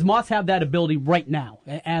 does Moss have that ability right now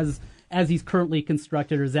as he's currently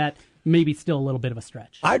constructed, or is that maybe still a little bit of a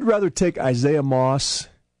stretch? I'd rather take Isaiah Moss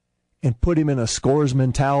and put him in a scorer's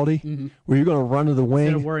mentality, where you're going to run to the wing.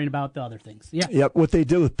 Instead of worrying about the other things. Yeah. Yep, what they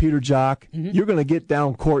did with Peter Jock, you're going to get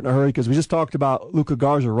down court in a hurry, because we just talked about Luka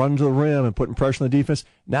Garza running to the rim and putting pressure on the defense.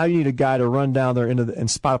 Now you need a guy to run down there and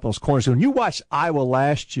spot up those corners. So when you watched Iowa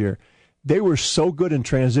last year, they were so good in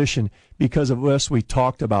transition because of us we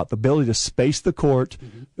talked about, the ability to space the court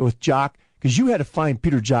with Jock, because you had to find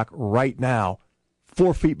Peter Jock right now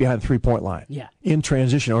 4 feet behind the three-point line in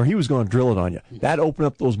transition, or he was going to drill it on you. That opened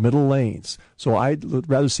up those middle lanes. So I'd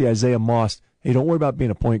rather see Isaiah Moss, hey, don't worry about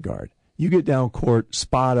being a point guard. You get down court,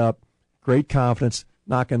 spot up, great confidence,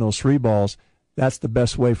 knocking those three balls. That's the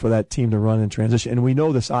best way for that team to run in transition. And we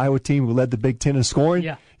know this Iowa team who led the Big Ten in scoring.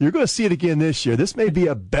 Yeah. You're going to see it again this year. This may be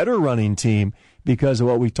a better running team because of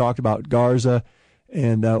what we talked about, Garza.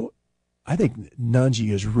 And I think Nunge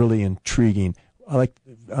is really intriguing.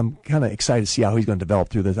 I'm kind of excited to see how he's going to develop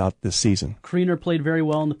throughout this season. Kriener played very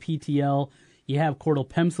well in the PTL. You have Cordell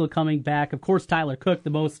Pemsl coming back. Of course, Tyler Cook, the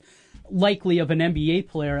most likely of an NBA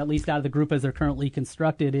player, at least out of the group as they're currently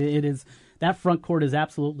constructed. It is that front court is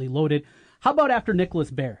absolutely loaded. How about after Nicholas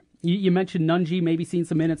Baer? You mentioned Nunge, maybe seeing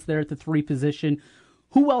some minutes there at the 3 position.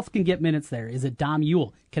 Who else can get minutes there? Is it Dom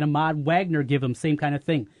Ewell? Can Ahmad Wagner give him same kind of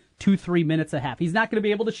thing? 2-3 minutes a half. He's not going to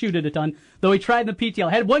be able to shoot it a ton, though he tried in the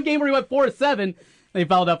PTL. Had one game where he went 4-7. They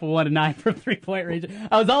fouled up a 1-9 from 3-point range.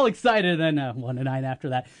 I was all excited, and then 1-9 after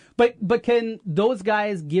that. But can those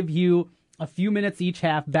guys give you a few minutes each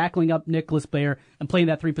half, backling up Nicholas Baer and playing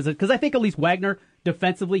that 3 position? Because I think at least Wagner,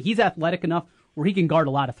 defensively, he's athletic enough where he can guard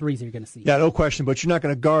a lot of threes you're going to see. Yeah, no question, but you're not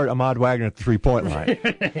going to guard Ahmad Wagner at the 3-point line.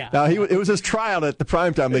 Yeah. Now, it was his tryout at the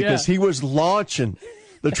primetime league because he was launching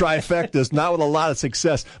the trifectas, not with a lot of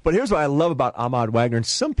success. But here's what I love about Ahmad Wagner, and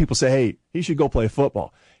some people say, hey, he should go play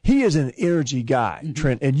football. He is an energy guy,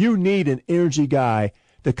 Trent, and you need an energy guy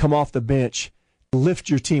to come off the bench, lift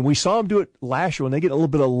your team. We saw him do it last year when they get a little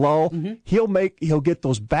bit of lull. He'll get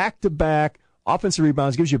those back-to-back offensive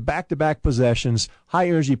rebounds, gives you back-to-back possessions,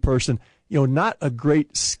 high-energy person. Not a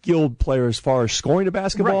great skilled player as far as scoring the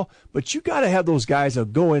basketball, but you got to have those guys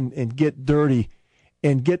that go in and get dirty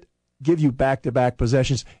and give you back-to-back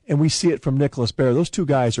possessions. And we see it from Nicholas Baer. Those two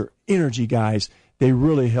guys are energy guys. They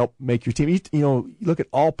really help make your team. You look at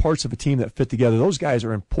all parts of a team that fit together. Those guys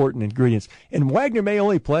are important ingredients. And Wagner may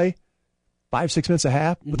only play 5-6 minutes a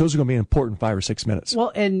half, but those are going to be important 5 or 6 minutes.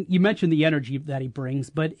 Well, and you mentioned the energy that he brings,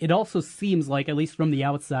 but it also seems like, at least from the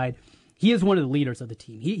outside, he is one of the leaders of the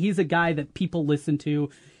team. He's a guy that people listen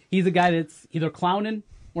to. He's a guy that's either clowning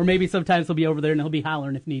or maybe sometimes he'll be over there and he'll be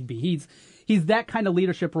hollering if need be. He's that kind of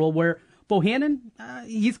leadership role where Bohannon,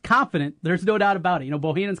 he's confident. There's no doubt about it.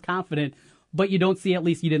 Bohannon's confident, but you don't see, at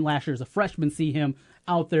least you didn't last year as a freshman, see him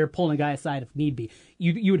out there pulling a guy aside if need be.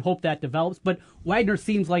 You would hope that develops, but Wagner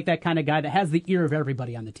seems like that kind of guy that has the ear of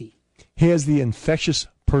everybody on the team. He has the infectious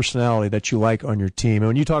personality that you like on your team. And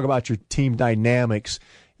when you talk about your team dynamics,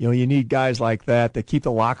 you need guys like that keep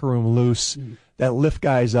the locker room loose, that lift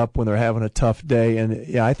guys up when they're having a tough day.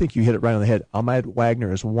 And, I think you hit it right on the head. Ahmad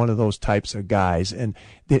Wagner is one of those types of guys. And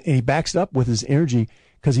he backs it up with his energy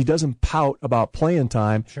because he doesn't pout about playing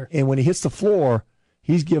time. Sure. And when he hits the floor,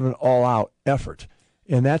 he's giving all-out effort.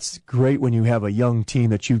 And that's great when you have a young team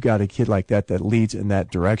that you've got a kid like that leads in that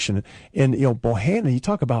direction. And, Bohannon, you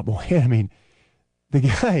talk about Bohannon, the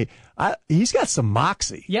guy, he's got some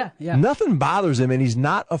moxie. Yeah. Nothing bothers him, and he's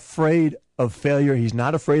not afraid of failure. He's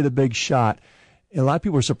not afraid of the big shot. And a lot of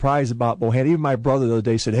people are surprised about Bohannon. Even my brother the other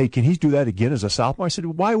day said, hey, can he do that again as a sophomore? I said,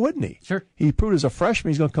 why wouldn't he? Sure. He proved as a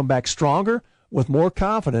freshman he's going to come back stronger with more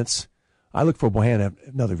confidence. I look for Bohannon to have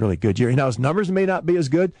another really good year. Now, his numbers may not be as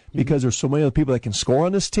good because there's so many other people that can score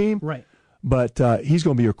on this team. Right. but he's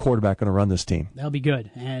going to be your quarterback, going to run this team. That'll be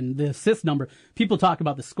good. And the assist number, people talk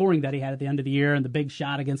about the scoring that he had at the end of the year and the big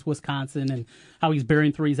shot against Wisconsin and how he's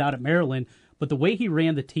burying threes out at Maryland. But the way he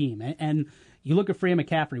ran the team, and you look at Fran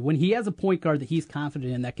McCaffrey, when he has a point guard that he's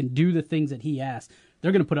confident in that can do the things that he asks,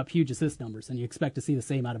 they're going to put up huge assist numbers, and you expect to see the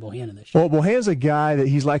same out of Bohannon this year. Well, Bohannon's a guy that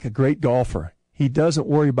he's like a great golfer. He doesn't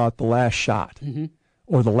worry about the last shot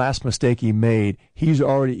or the last mistake he made. He's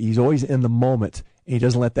always in the moment. He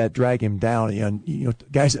doesn't let that drag him down. You know,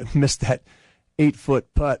 guys that missed that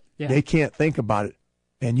 8-foot putt, they can't think about it.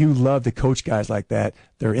 And you love to coach guys like that.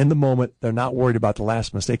 They're in the moment. They're not worried about the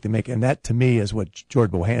last mistake they make. And that, to me, is what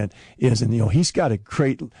Jordan Bohannon is. And, you know, he's got a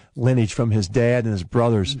great lineage from his dad and his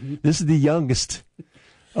brothers. This is the youngest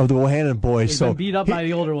of the Bohannon boys. He's so been beat up by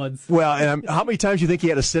the older ones. Well, and how many times do you think he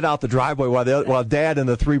had to sit out the driveway while Dad and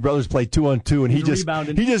the three brothers played 2-on-2, and he just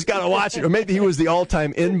got to watch it, or maybe he was the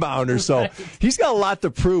all-time inbounder. So he's got a lot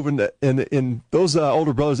to prove. In those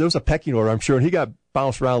older brothers, there was a pecking order, I'm sure, and he got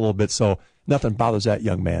bounced around a little bit. So nothing bothers that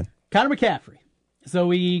young man. Connor McCaffrey. So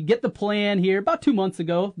we get the plan here about 2 months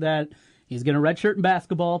ago that he's going to redshirt in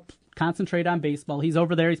basketball, concentrate on baseball. He's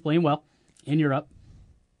over there. He's playing well in Europe.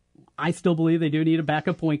 I still believe they do need a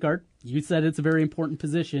backup point guard. You said it's a very important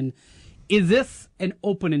position. Is this an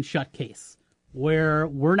open and shut case where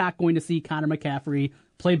we're not going to see Connor McCaffrey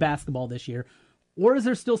play basketball this year? Or is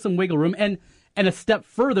there still some wiggle room? And a step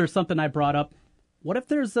further, something I brought up, what if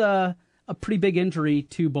there's a pretty big injury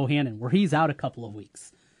to Bohannon where he's out a couple of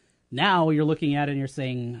weeks? Now you're looking at it and you're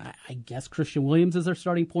saying, I guess Christian Williams is our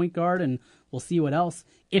starting point guard, and we'll see what else.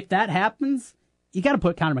 If that happens, you got to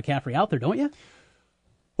put Connor McCaffrey out there, don't you?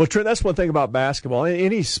 Well, Trent, that's one thing about basketball. In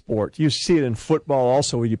any sport, you see it in football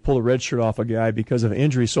also, where you pull a red shirt off a guy because of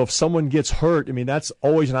injury. So if someone gets hurt, I mean, that's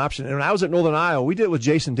always an option. And when I was at Northern Iowa, we did it with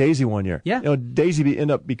Jason Daisy one year. Yeah. You know, Daisy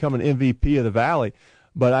ended up becoming MVP of the Valley,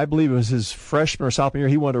 but I believe it was his freshman or sophomore year.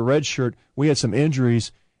 He wanted a red shirt. We had some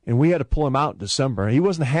injuries, and we had to pull him out in December. He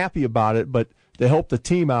wasn't happy about it, but to help the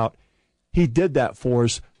team out, he did that for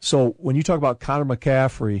us. So when you talk about Connor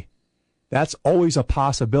McCaffrey, that's always a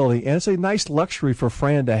possibility, and it's a nice luxury for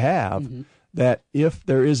Fran to have, that if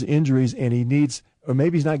there is injuries and he needs, or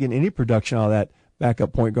maybe he's not getting any production out of that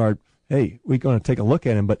backup point guard, hey, we're going to take a look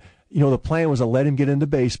at him. But, you know, the plan was to let him get into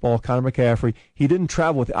baseball, Connor McCaffrey. He didn't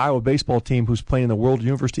travel with the Iowa baseball team who's playing the World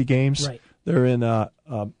University Games. Right. They're in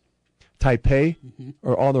Taipei,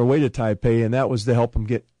 or on their way to Taipei, and that was to help him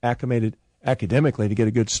get acclimated academically to get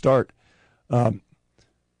a good start. But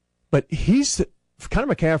Connor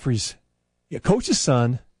McCaffrey's coach's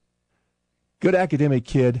son, good academic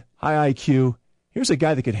kid, high IQ. Here's a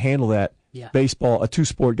guy that could handle that baseball, a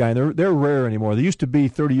two-sport guy. And they're rare anymore. They used to be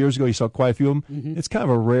 30 years ago. You saw quite a few of them. It's kind of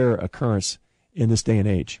a rare occurrence in this day and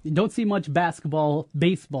age. You don't see much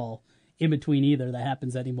baseball in between either that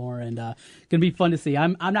happens anymore, and going to be fun to see.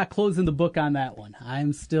 I'm not closing the book on that one.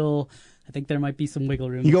 I think there might be some wiggle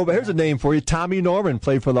room. Here's a name for you. Tommy Norman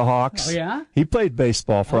played for the Hawks. Oh, yeah? He played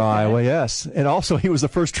baseball for Iowa, yes. And also he was the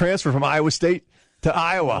first transfer from Iowa State to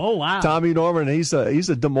Iowa. Oh, wow. Tommy Norman, he's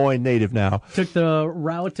a Des Moines native now. Took the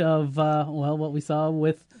route of, what we saw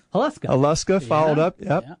with Haluska. Haluska followed up,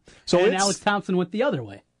 yep. Yeah. So Alex Thompson went the other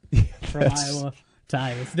way from Iowa to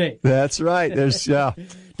Iowa State. That's right.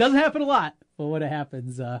 Doesn't happen a lot. But when it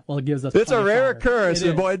happens, it gives us. It's a rare occurrence,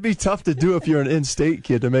 and boy, it'd be tough to do if you're an in-state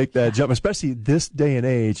kid to make that jump, especially this day and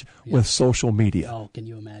age with social media. Oh, can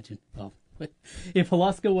you imagine? Oh, if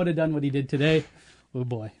Haluska would have done what he did today, oh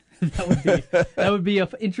boy, that would be an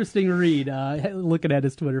interesting read. Looking at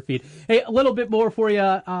his Twitter feed. Hey, a little bit more for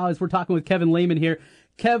you as we're talking with Kevin Lehman here.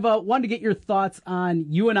 Kev, wanted to get your thoughts on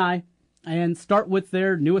UNI and start with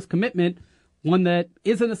their newest commitment. One that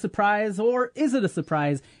isn't a surprise, or is it a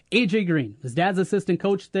surprise? AJ Green, his dad's assistant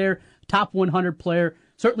coach there, top 100 player,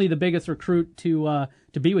 certainly the biggest recruit to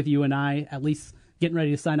be with UNI, at least getting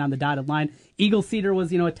ready to sign on the dotted line. Eagle Cedar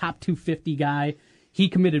was, a top 250 guy. He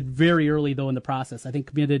committed very early, though, in the process. I think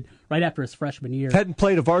committed right after his freshman year. Hadn't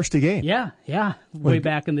played a varsity game. Yeah. Way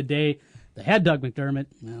back in the day. They had Doug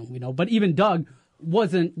McDermott, but even Doug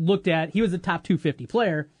wasn't looked at. He was a top 250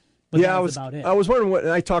 player. But that was about it. I was wondering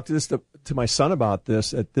and I talked to my son about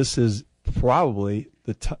this, that this is probably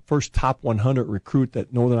the first top 100 recruit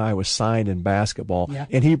that Northern Iowa signed in basketball. Yeah.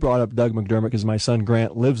 And he brought up Doug McDermott because my son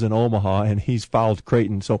Grant lives in Omaha, and he's followed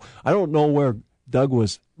Creighton. So I don't know where Doug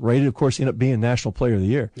was rated. Of course, he ended up being National Player of the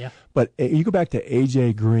Year. Yeah. But you go back to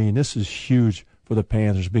A.J. Green. This is huge for the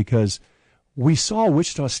Panthers because we saw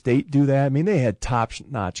Wichita State do that. I mean, they had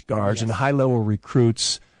top-notch guards and high-level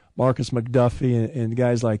recruits, Marcus McDuffie and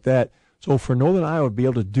guys like that. So for Northern Iowa to be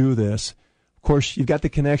able to do this, of course, you've got the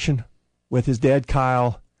connection with his dad,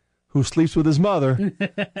 Kyle, who sleeps with his mother.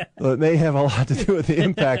 It may have a lot to do with the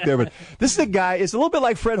impact there. But this is a guy, it's a little bit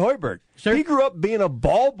like Fred Hoiberg. Sure. He grew up being a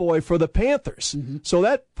ball boy for the Panthers. So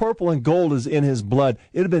that purple and gold is in his blood.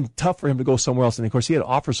 It would have been tough for him to go somewhere else. And, of course, he had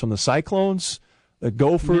offers from the Cyclones, the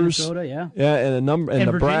Gophers. Minnesota, and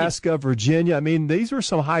Nebraska, Virginia. I mean, these were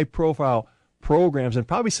some high-profile programs, and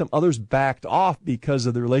probably some others backed off because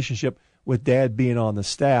of the relationship with Dad being on the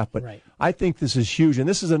staff. But I think this is huge. And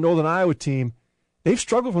this is a Northern Iowa team. They've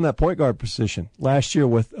struggled from that point guard position last year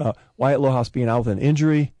with Wyatt Lohaus being out with an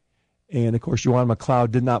injury. And, of course, Juwan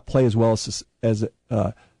McLeod did not play as well as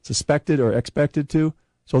suspected or expected to.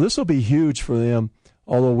 So this will be huge for them,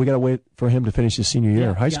 although we got to wait for him to finish his senior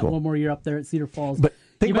year of high school. One more year up there at Cedar Falls. But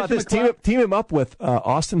think about this. Team him up with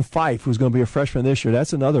Austin Fife, who's going to be a freshman this year.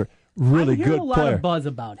 That's another really good player. I hear a lot of buzz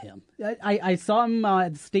about him. I saw him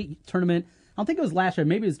at the state tournament. I don't think it was last year.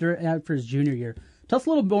 Maybe it was after his junior year. Tell us a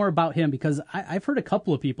little more about him, because I've heard a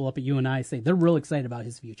couple of people up at UNI say they're real excited about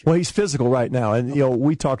his future. Well, he's physical right now. And,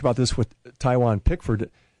 we talked about this with Taiwan Pickford.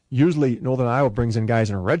 Usually Northern Iowa brings in guys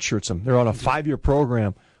and redshirts them. They're on a 5-year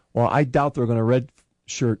program. Well, I doubt they're going to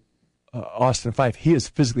redshirt Austin Fife. He is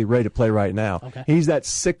physically ready to play right now. Okay. He's that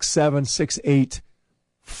 6'7", 6'8",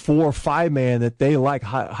 4-5 man that they like,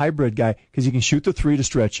 hybrid guy, because he can shoot the three to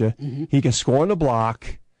stretch you. He can score on the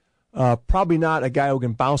block. Probably not a guy who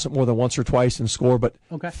can bounce it more than once or twice and score, but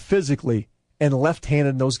physically and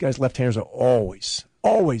left-handed, those guys, left-handers are always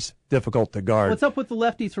difficult to guard. What's up with the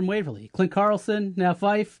lefties from Waverly? Clint Carlson, now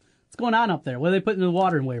Fife. What's going on up there? What are they putting in the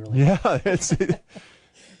water in Waverly? Yeah,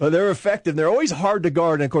 well, they're effective. They're always hard to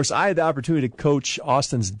guard. And, of course, I had the opportunity to coach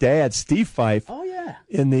Austin's dad, Steve Fife,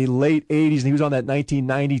 in the late 80s, and he was on that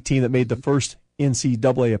 1990 team that made the first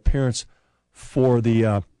NCAA appearance for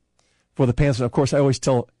the Panthers. And, of course, I always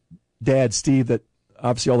tell Dad, Steve, that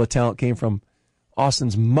obviously all the talent came from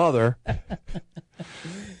Austin's mother.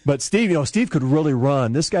 But Steve, Steve could really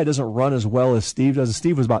run. This guy doesn't run as well as Steve does.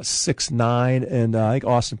 Steve was about 6'9", and I think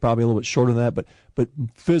Austin probably a little bit shorter than that, but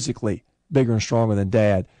physically bigger and stronger than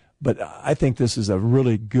Dad. But I think this is a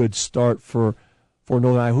really good start for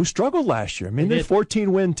Northern Iowa, who struggled last year. I mean, they're a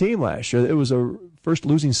 14-win team last year. It was a first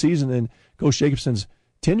losing season in Coach Jacobson's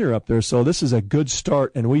tenure up there. So this is a good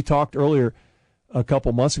start. And we talked earlier a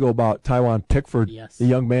couple months ago about Taiwan Pickford, the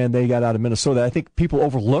young man they got out of Minnesota. I think people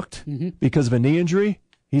overlooked because of a knee injury.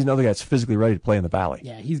 He's another guy that's physically ready to play in the Valley.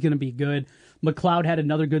 Yeah, he's going to be good. McLeod had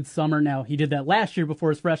another good summer. Now, he did that last year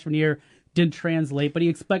before his freshman year. Didn't translate, but you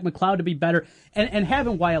expect McLeod to be better. And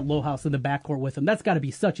having Wyatt Lohaus in the backcourt with him, that's got to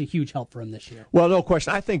be such a huge help for him this year. Well, no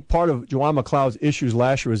question. I think part of Juwan McLeod's issues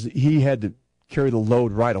last year was he had to carry the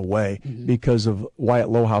load right away because of Wyatt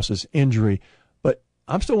Lohaus's injury. But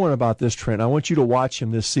I'm still wondering about this, Trent. I want you to watch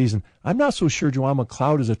him this season. I'm not so sure Juwan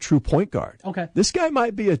McLeod is a true point guard. Okay. This guy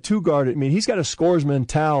might be a two-guard. I mean, he's got a scorer's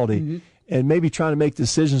mentality and maybe trying to make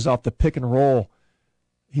decisions off the pick and roll.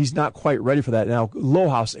 He's not quite ready for that. Now,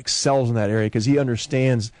 Lohaus excels in that area because he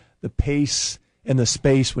understands the pace and the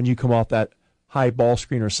space when you come off that high ball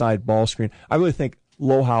screen or side ball screen. I really think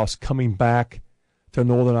Lohaus coming back to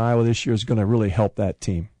Northern Iowa this year is going to really help that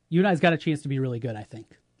team. UNI's got a chance to be really good, I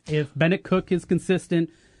think. If Bennett Cook is consistent,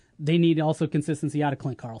 they need also consistency out of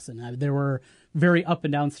Clint Carlson. There were very up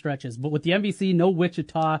and down stretches. But with the MVC, no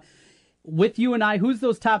Wichita. With UNI, who's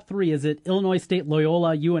those top three? Is it Illinois State,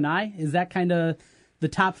 Loyola, UNI? Is that kind of the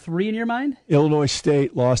top three in your mind? Illinois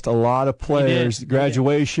State lost a lot of players.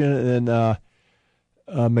 Graduation, and then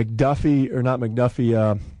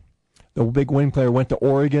McDuffie, the big wing player, went to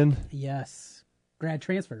Oregon. Yes. Grad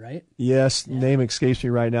transfer, right? Yes. Yeah. Name escapes me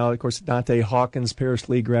right now. Of course, Dante Hawkins, Paris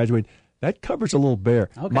Lee graduated. That covers a little bare.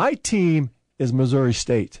 Okay. My team is Missouri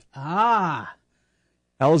State. Alize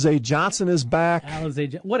Johnson is back.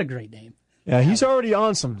 What a great name. Yeah, he's already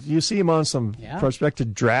on some. You see him on some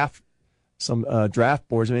prospective draft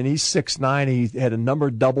boards. I mean, he's 6'9". He had a number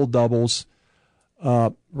of double-doubles.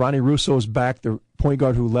 Ronnie Russo's back, the point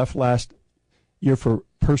guard who left last year for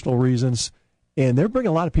personal reasons. And they're bringing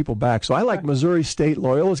a lot of people back. So I like Missouri State.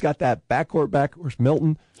 Loyola's got that backcourt back. Of course,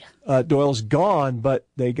 Milton Doyle's gone, but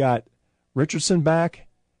they got Richardson back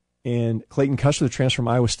and Clayton Custer, the transfer from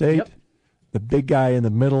Iowa State, the big guy in the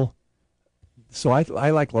middle. So I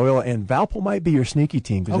like Loyola. And Valpo might be your sneaky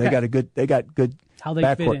team because they got good how they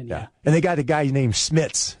backcourt. Fit in, yeah. And they got a guy named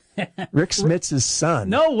Smits. Rick Smits' son.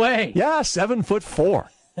 No way. Yeah, 7'4".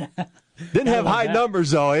 Didn't have high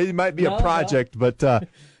numbers, though. It might be a project, but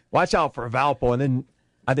watch out for Valpo. And then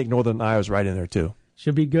I think Northern Iowa's right in there, too.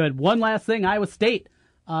 Should be good. One last thing, Iowa State.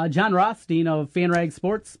 John Rothstein of FanRag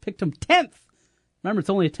Sports picked him 10th. Remember, it's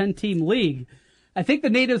only a 10-team league. I think the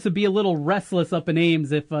natives would be a little restless up in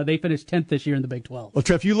Ames if they finished 10th this year in the Big 12. Well,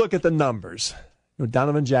 Trev, you look at the numbers.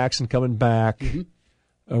 Donovan Jackson coming back,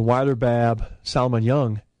 Weiler Babb, Solomon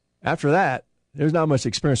Young. After that, there's not much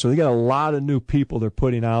experience. So they got a lot of new people they're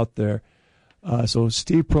putting out there. So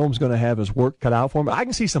Steve Prohm's going to have his work cut out for him. I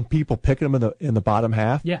can see some people picking him in the bottom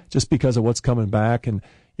half, just because of what's coming back. And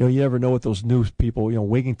you never know what those new people.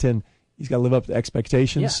 Wigington, he's got to live up to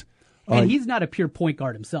expectations. Yeah. And he's not a pure point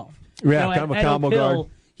guard himself. Yeah, kind of a combo guard.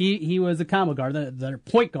 He was a combo guard. The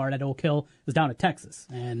point guard at Oak Hill is down at Texas,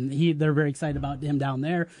 and they're very excited about him down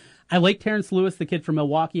there. I like Terrence Lewis, the kid from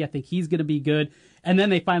Milwaukee. I think he's going to be good. And then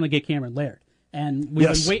they finally get Cameron Laird. And we've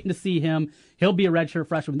been waiting to see him. He'll be a redshirt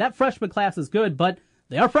freshman. That freshman class is good, but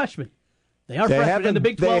they are freshmen. They freshmen in the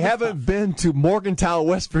Big 12. They haven't been to Morgantown,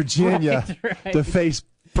 West Virginia to face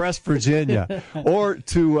Press Virginia or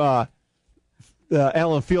to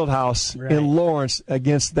Allen Fieldhouse in Lawrence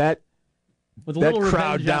against that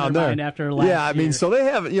crowd down there. After last year. So they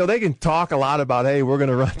have, they can talk a lot about, hey, we're going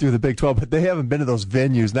to run through the Big 12, but they haven't been to those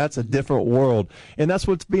venues. That's a different world. And that's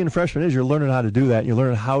what being a freshman is. You're learning how to do that. You're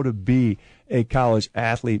learning how to be a college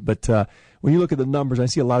athlete. But when you look at the numbers, I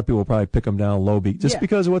see a lot of people probably pick them down low just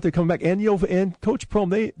because of what they're coming back. And, and Coach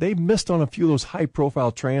Prohm, they missed on a few of those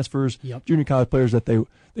high-profile transfers, junior college players that they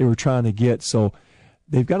were trying to get. So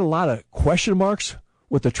they've got a lot of question marks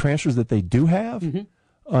with the transfers that they do have.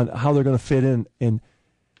 On how they're going to fit in. And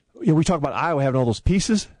we talk about Iowa having all those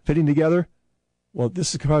pieces fitting together. Well,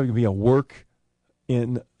 this is probably going to be a work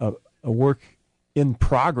in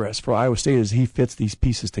progress for Iowa State as he fits these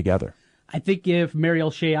pieces together. I think if Mariel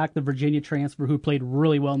Shayok, the Virginia transfer who played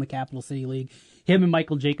really well in the Capital City League, him and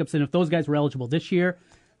Michael Jacobson, if those guys were eligible this year,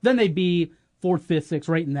 then they'd be 4th, 5th, 6th,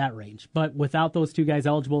 right in that range. But without those two guys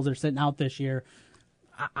eligible, they're sitting out this year,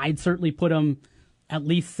 I'd certainly put them at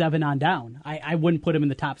least 7 on down. I wouldn't put them in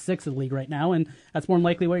the top 6 of the league right now, and that's more than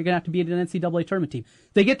likely where you're going to have to be at an NCAA tournament team.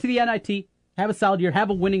 They get to the NIT, have a solid year, have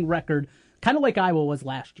a winning record, kind of like Iowa was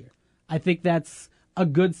last year. I think that's a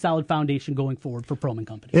good, solid foundation going forward for Prohm and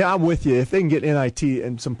company. Yeah, I'm with you. If they can get NIT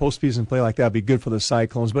and some postseason play like that, it'd be good for the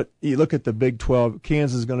Cyclones. But you look at the Big 12,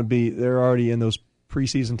 Kansas is going to they're already in those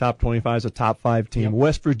preseason top 25 as a top 5 team.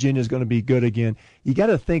 West Virginia is going to be good again. You got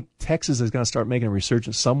to think Texas is going to start making a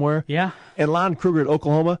resurgence somewhere. Yeah. And Lon Kruger at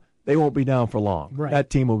Oklahoma, they won't be down for long. Right. That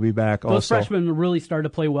team will be back also. Those freshmen really started to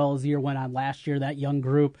play well as the year went on last year, that young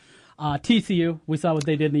group. TCU, we saw what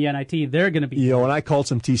they did in the NIT. They're going to be when I called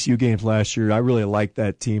some TCU games last year, I really liked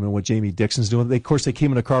that team and what Jamie Dixon's doing. Of course, they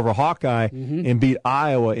came into Carver Hawkeye and beat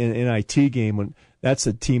Iowa in an NIT game when that's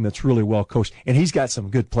a team that's really well coached. And he's got some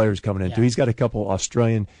good players coming in, too. He's got a couple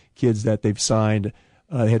Australian kids that they've signed.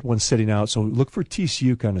 They had one sitting out. So look for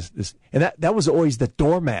TCU kind of this. And that was always the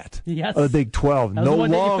doormat of the Big 12. That was no the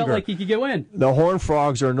one longer. That you felt like you could get win. The Horned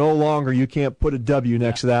Frogs are no longer, you can't put a W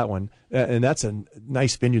next to that one. And that's a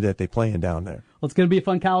nice venue that they play in down there. Well, it's going to be a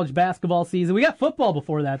fun college basketball season. We got football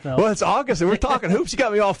before that, though. Well, it's August, and we're talking hoops. You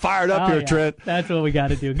got me all fired up here, Trent. That's what we got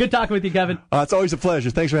to do. Good talking with you, Kevin. It's always a pleasure.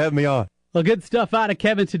 Thanks for having me on. Well, good stuff out of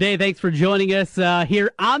Kevin today. Thanks for joining us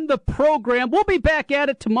here on the program. We'll be back at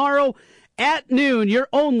it tomorrow at noon, your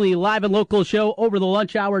only live and local show over the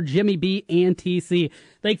lunch hour, Jimmy B and TC.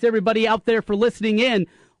 Thanks, everybody out there, for listening in.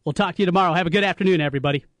 We'll talk to you tomorrow. Have a good afternoon,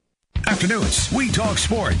 everybody. Afternoons, we talk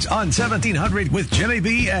sports on 1700 with Jimmy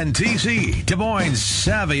B and TC, Des Moines'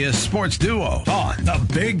 savviest sports duo on the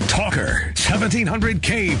Big Talker, 1700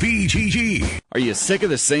 KBGG. Are you sick of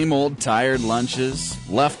the same old tired lunches,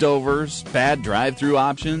 leftovers, bad drive-through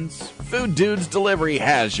options? Food Dudes Delivery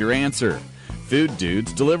has your answer. Food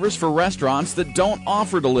Dudes delivers for restaurants that don't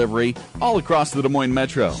offer delivery all across the Des Moines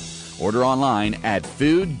Metro. Order online at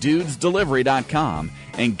fooddudesdelivery.com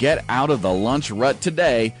and get out of the lunch rut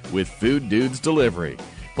today with Food Dudes Delivery.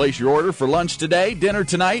 Place your order for lunch today, dinner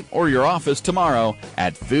tonight, or your office tomorrow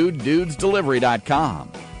at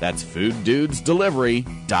fooddudesdelivery.com. That's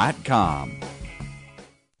fooddudesdelivery.com.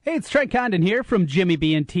 Hey, it's Trent Condon here from Jimmy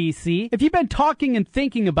B and TC. If you've been talking and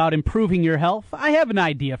thinking about improving your health, I have an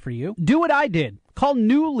idea for you. Do what I did. Call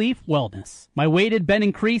New Leaf Wellness. My weight had been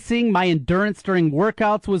increasing, my endurance during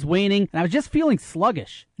workouts was waning, and I was just feeling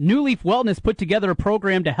sluggish. New Leaf Wellness put together a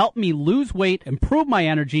program to help me lose weight, improve my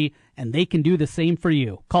energy, and they can do the same for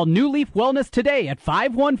you. Call New Leaf Wellness today at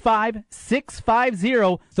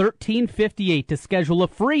 515-650-1358 to schedule a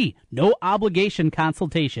free, no-obligation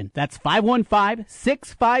consultation. That's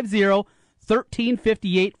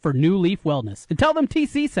 515-650-1358 for New Leaf Wellness. And tell them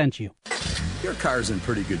TC sent you. Your car's in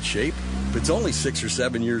pretty good shape. If it's only 6 or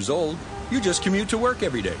 7 years old, you just commute to work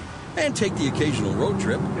every day and take the occasional road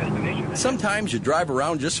trip. Sometimes you drive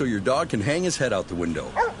around just so your dog can hang his head out the window.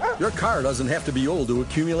 Your car doesn't have to be old to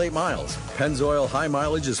accumulate miles. Pennzoil High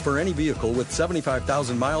Mileage is for any vehicle with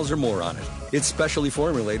 75,000 miles or more on it. It's specially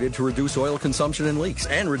formulated to reduce oil consumption and leaks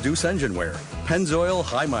and reduce engine wear. Pennzoil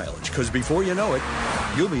High Mileage, because before you know it,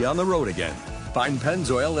 you'll be on the road again. Find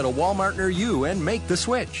Pennzoil at a Walmart near you and make the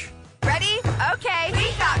switch. Ready? Okay.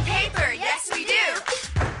 We got paper, yes we do.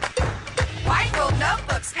 White rolled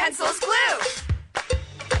notebooks, pencils, glue.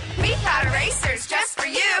 We got erasers just for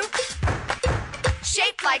you.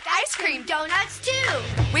 Shaped like ice cream, donuts too.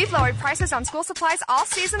 We've lowered prices on school supplies all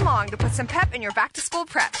season long to put some pep in your back-to-school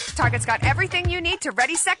prep. Target's got everything you need to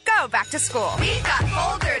ready, set, go back to school. We've got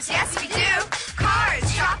folders, yes we do. Cars,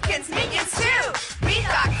 Shopkins, Minions too. We've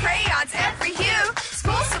got crayons every hue.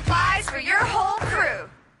 School supplies for your whole crew.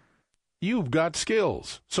 You've got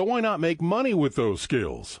skills, so why not make money with those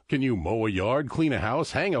skills? Can you mow a yard, clean a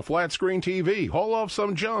house, hang a flat-screen TV, haul off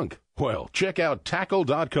some junk? Well, check out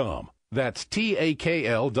Tackle.com. That's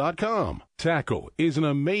TAKL.com. Tackle is an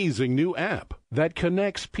amazing new app that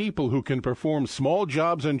connects people who can perform small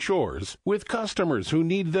jobs and chores with customers who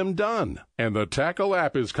need them done. And the Tackle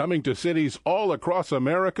app is coming to cities all across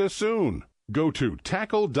America soon. Go to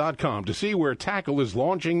Tackle.com to see where Tackle is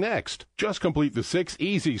launching next. Just complete the 6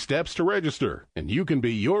 easy steps to register, and you can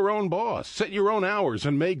be your own boss, set your own hours,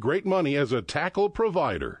 and make great money as a Tackle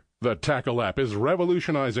provider. The Tackle app is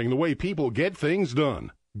revolutionizing the way people get things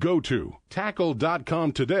done. Go to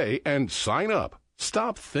Tackle.com today and sign up.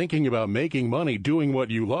 Stop thinking about making money doing what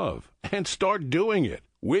you love and start doing it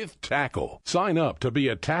with Tackle. Sign up to be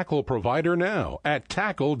a Tackle provider now at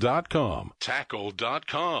Tackle.com.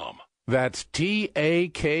 Tackle.com. That's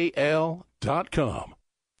TAKL.com.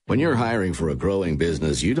 When you're hiring for a growing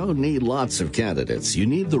business, you don't need lots of candidates. You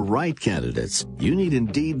need the right candidates. You need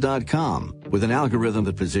Indeed.com. With an algorithm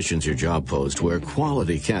that positions your job post where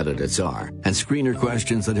quality candidates are and screener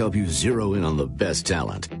questions that help you zero in on the best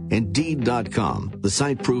talent. Indeed.com, the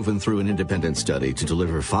site proven through an independent study to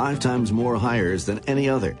deliver 5 times more hires than any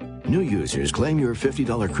other. New users claim your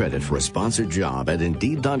 $50 credit for a sponsored job at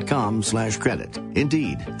Indeed.com/credit.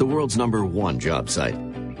 Indeed, the world's #1 job site.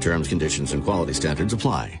 Terms, conditions, and quality standards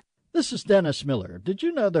apply. This is Dennis Miller. Did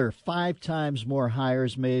you know there are 5 times more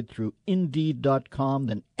hires made through Indeed.com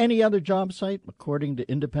than any other job site, according to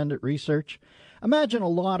independent research? Imagine a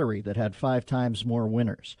lottery that had 5 times more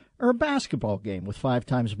winners, or a basketball game with 5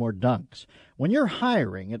 times more dunks. When you're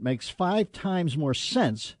hiring, it makes 5 times more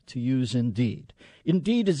sense to use Indeed.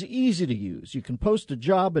 Indeed is easy to use. You can post a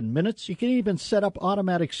job in minutes. You can even set up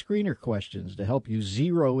automatic screener questions to help you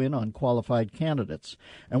zero in on qualified candidates.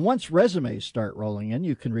 And once resumes start rolling in,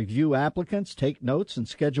 you can review applicants, take notes, and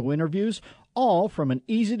schedule interviews, all from an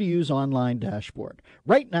easy-to-use online dashboard.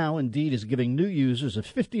 Right now, Indeed is giving new users a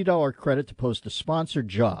 $50 credit to post a sponsored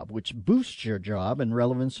job, which boosts your job and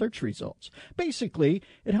relevant search results. Basically,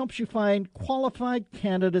 it helps you find qualified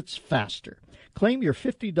candidates faster. Claim your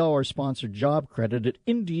 $50 sponsored job credit at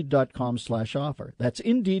Indeed.com/offer. That's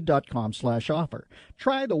Indeed.com/offer.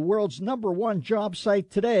 Try the world's #1 job site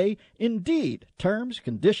today, Indeed. Terms,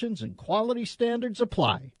 conditions, and quality standards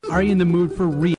apply. Are you in the mood for real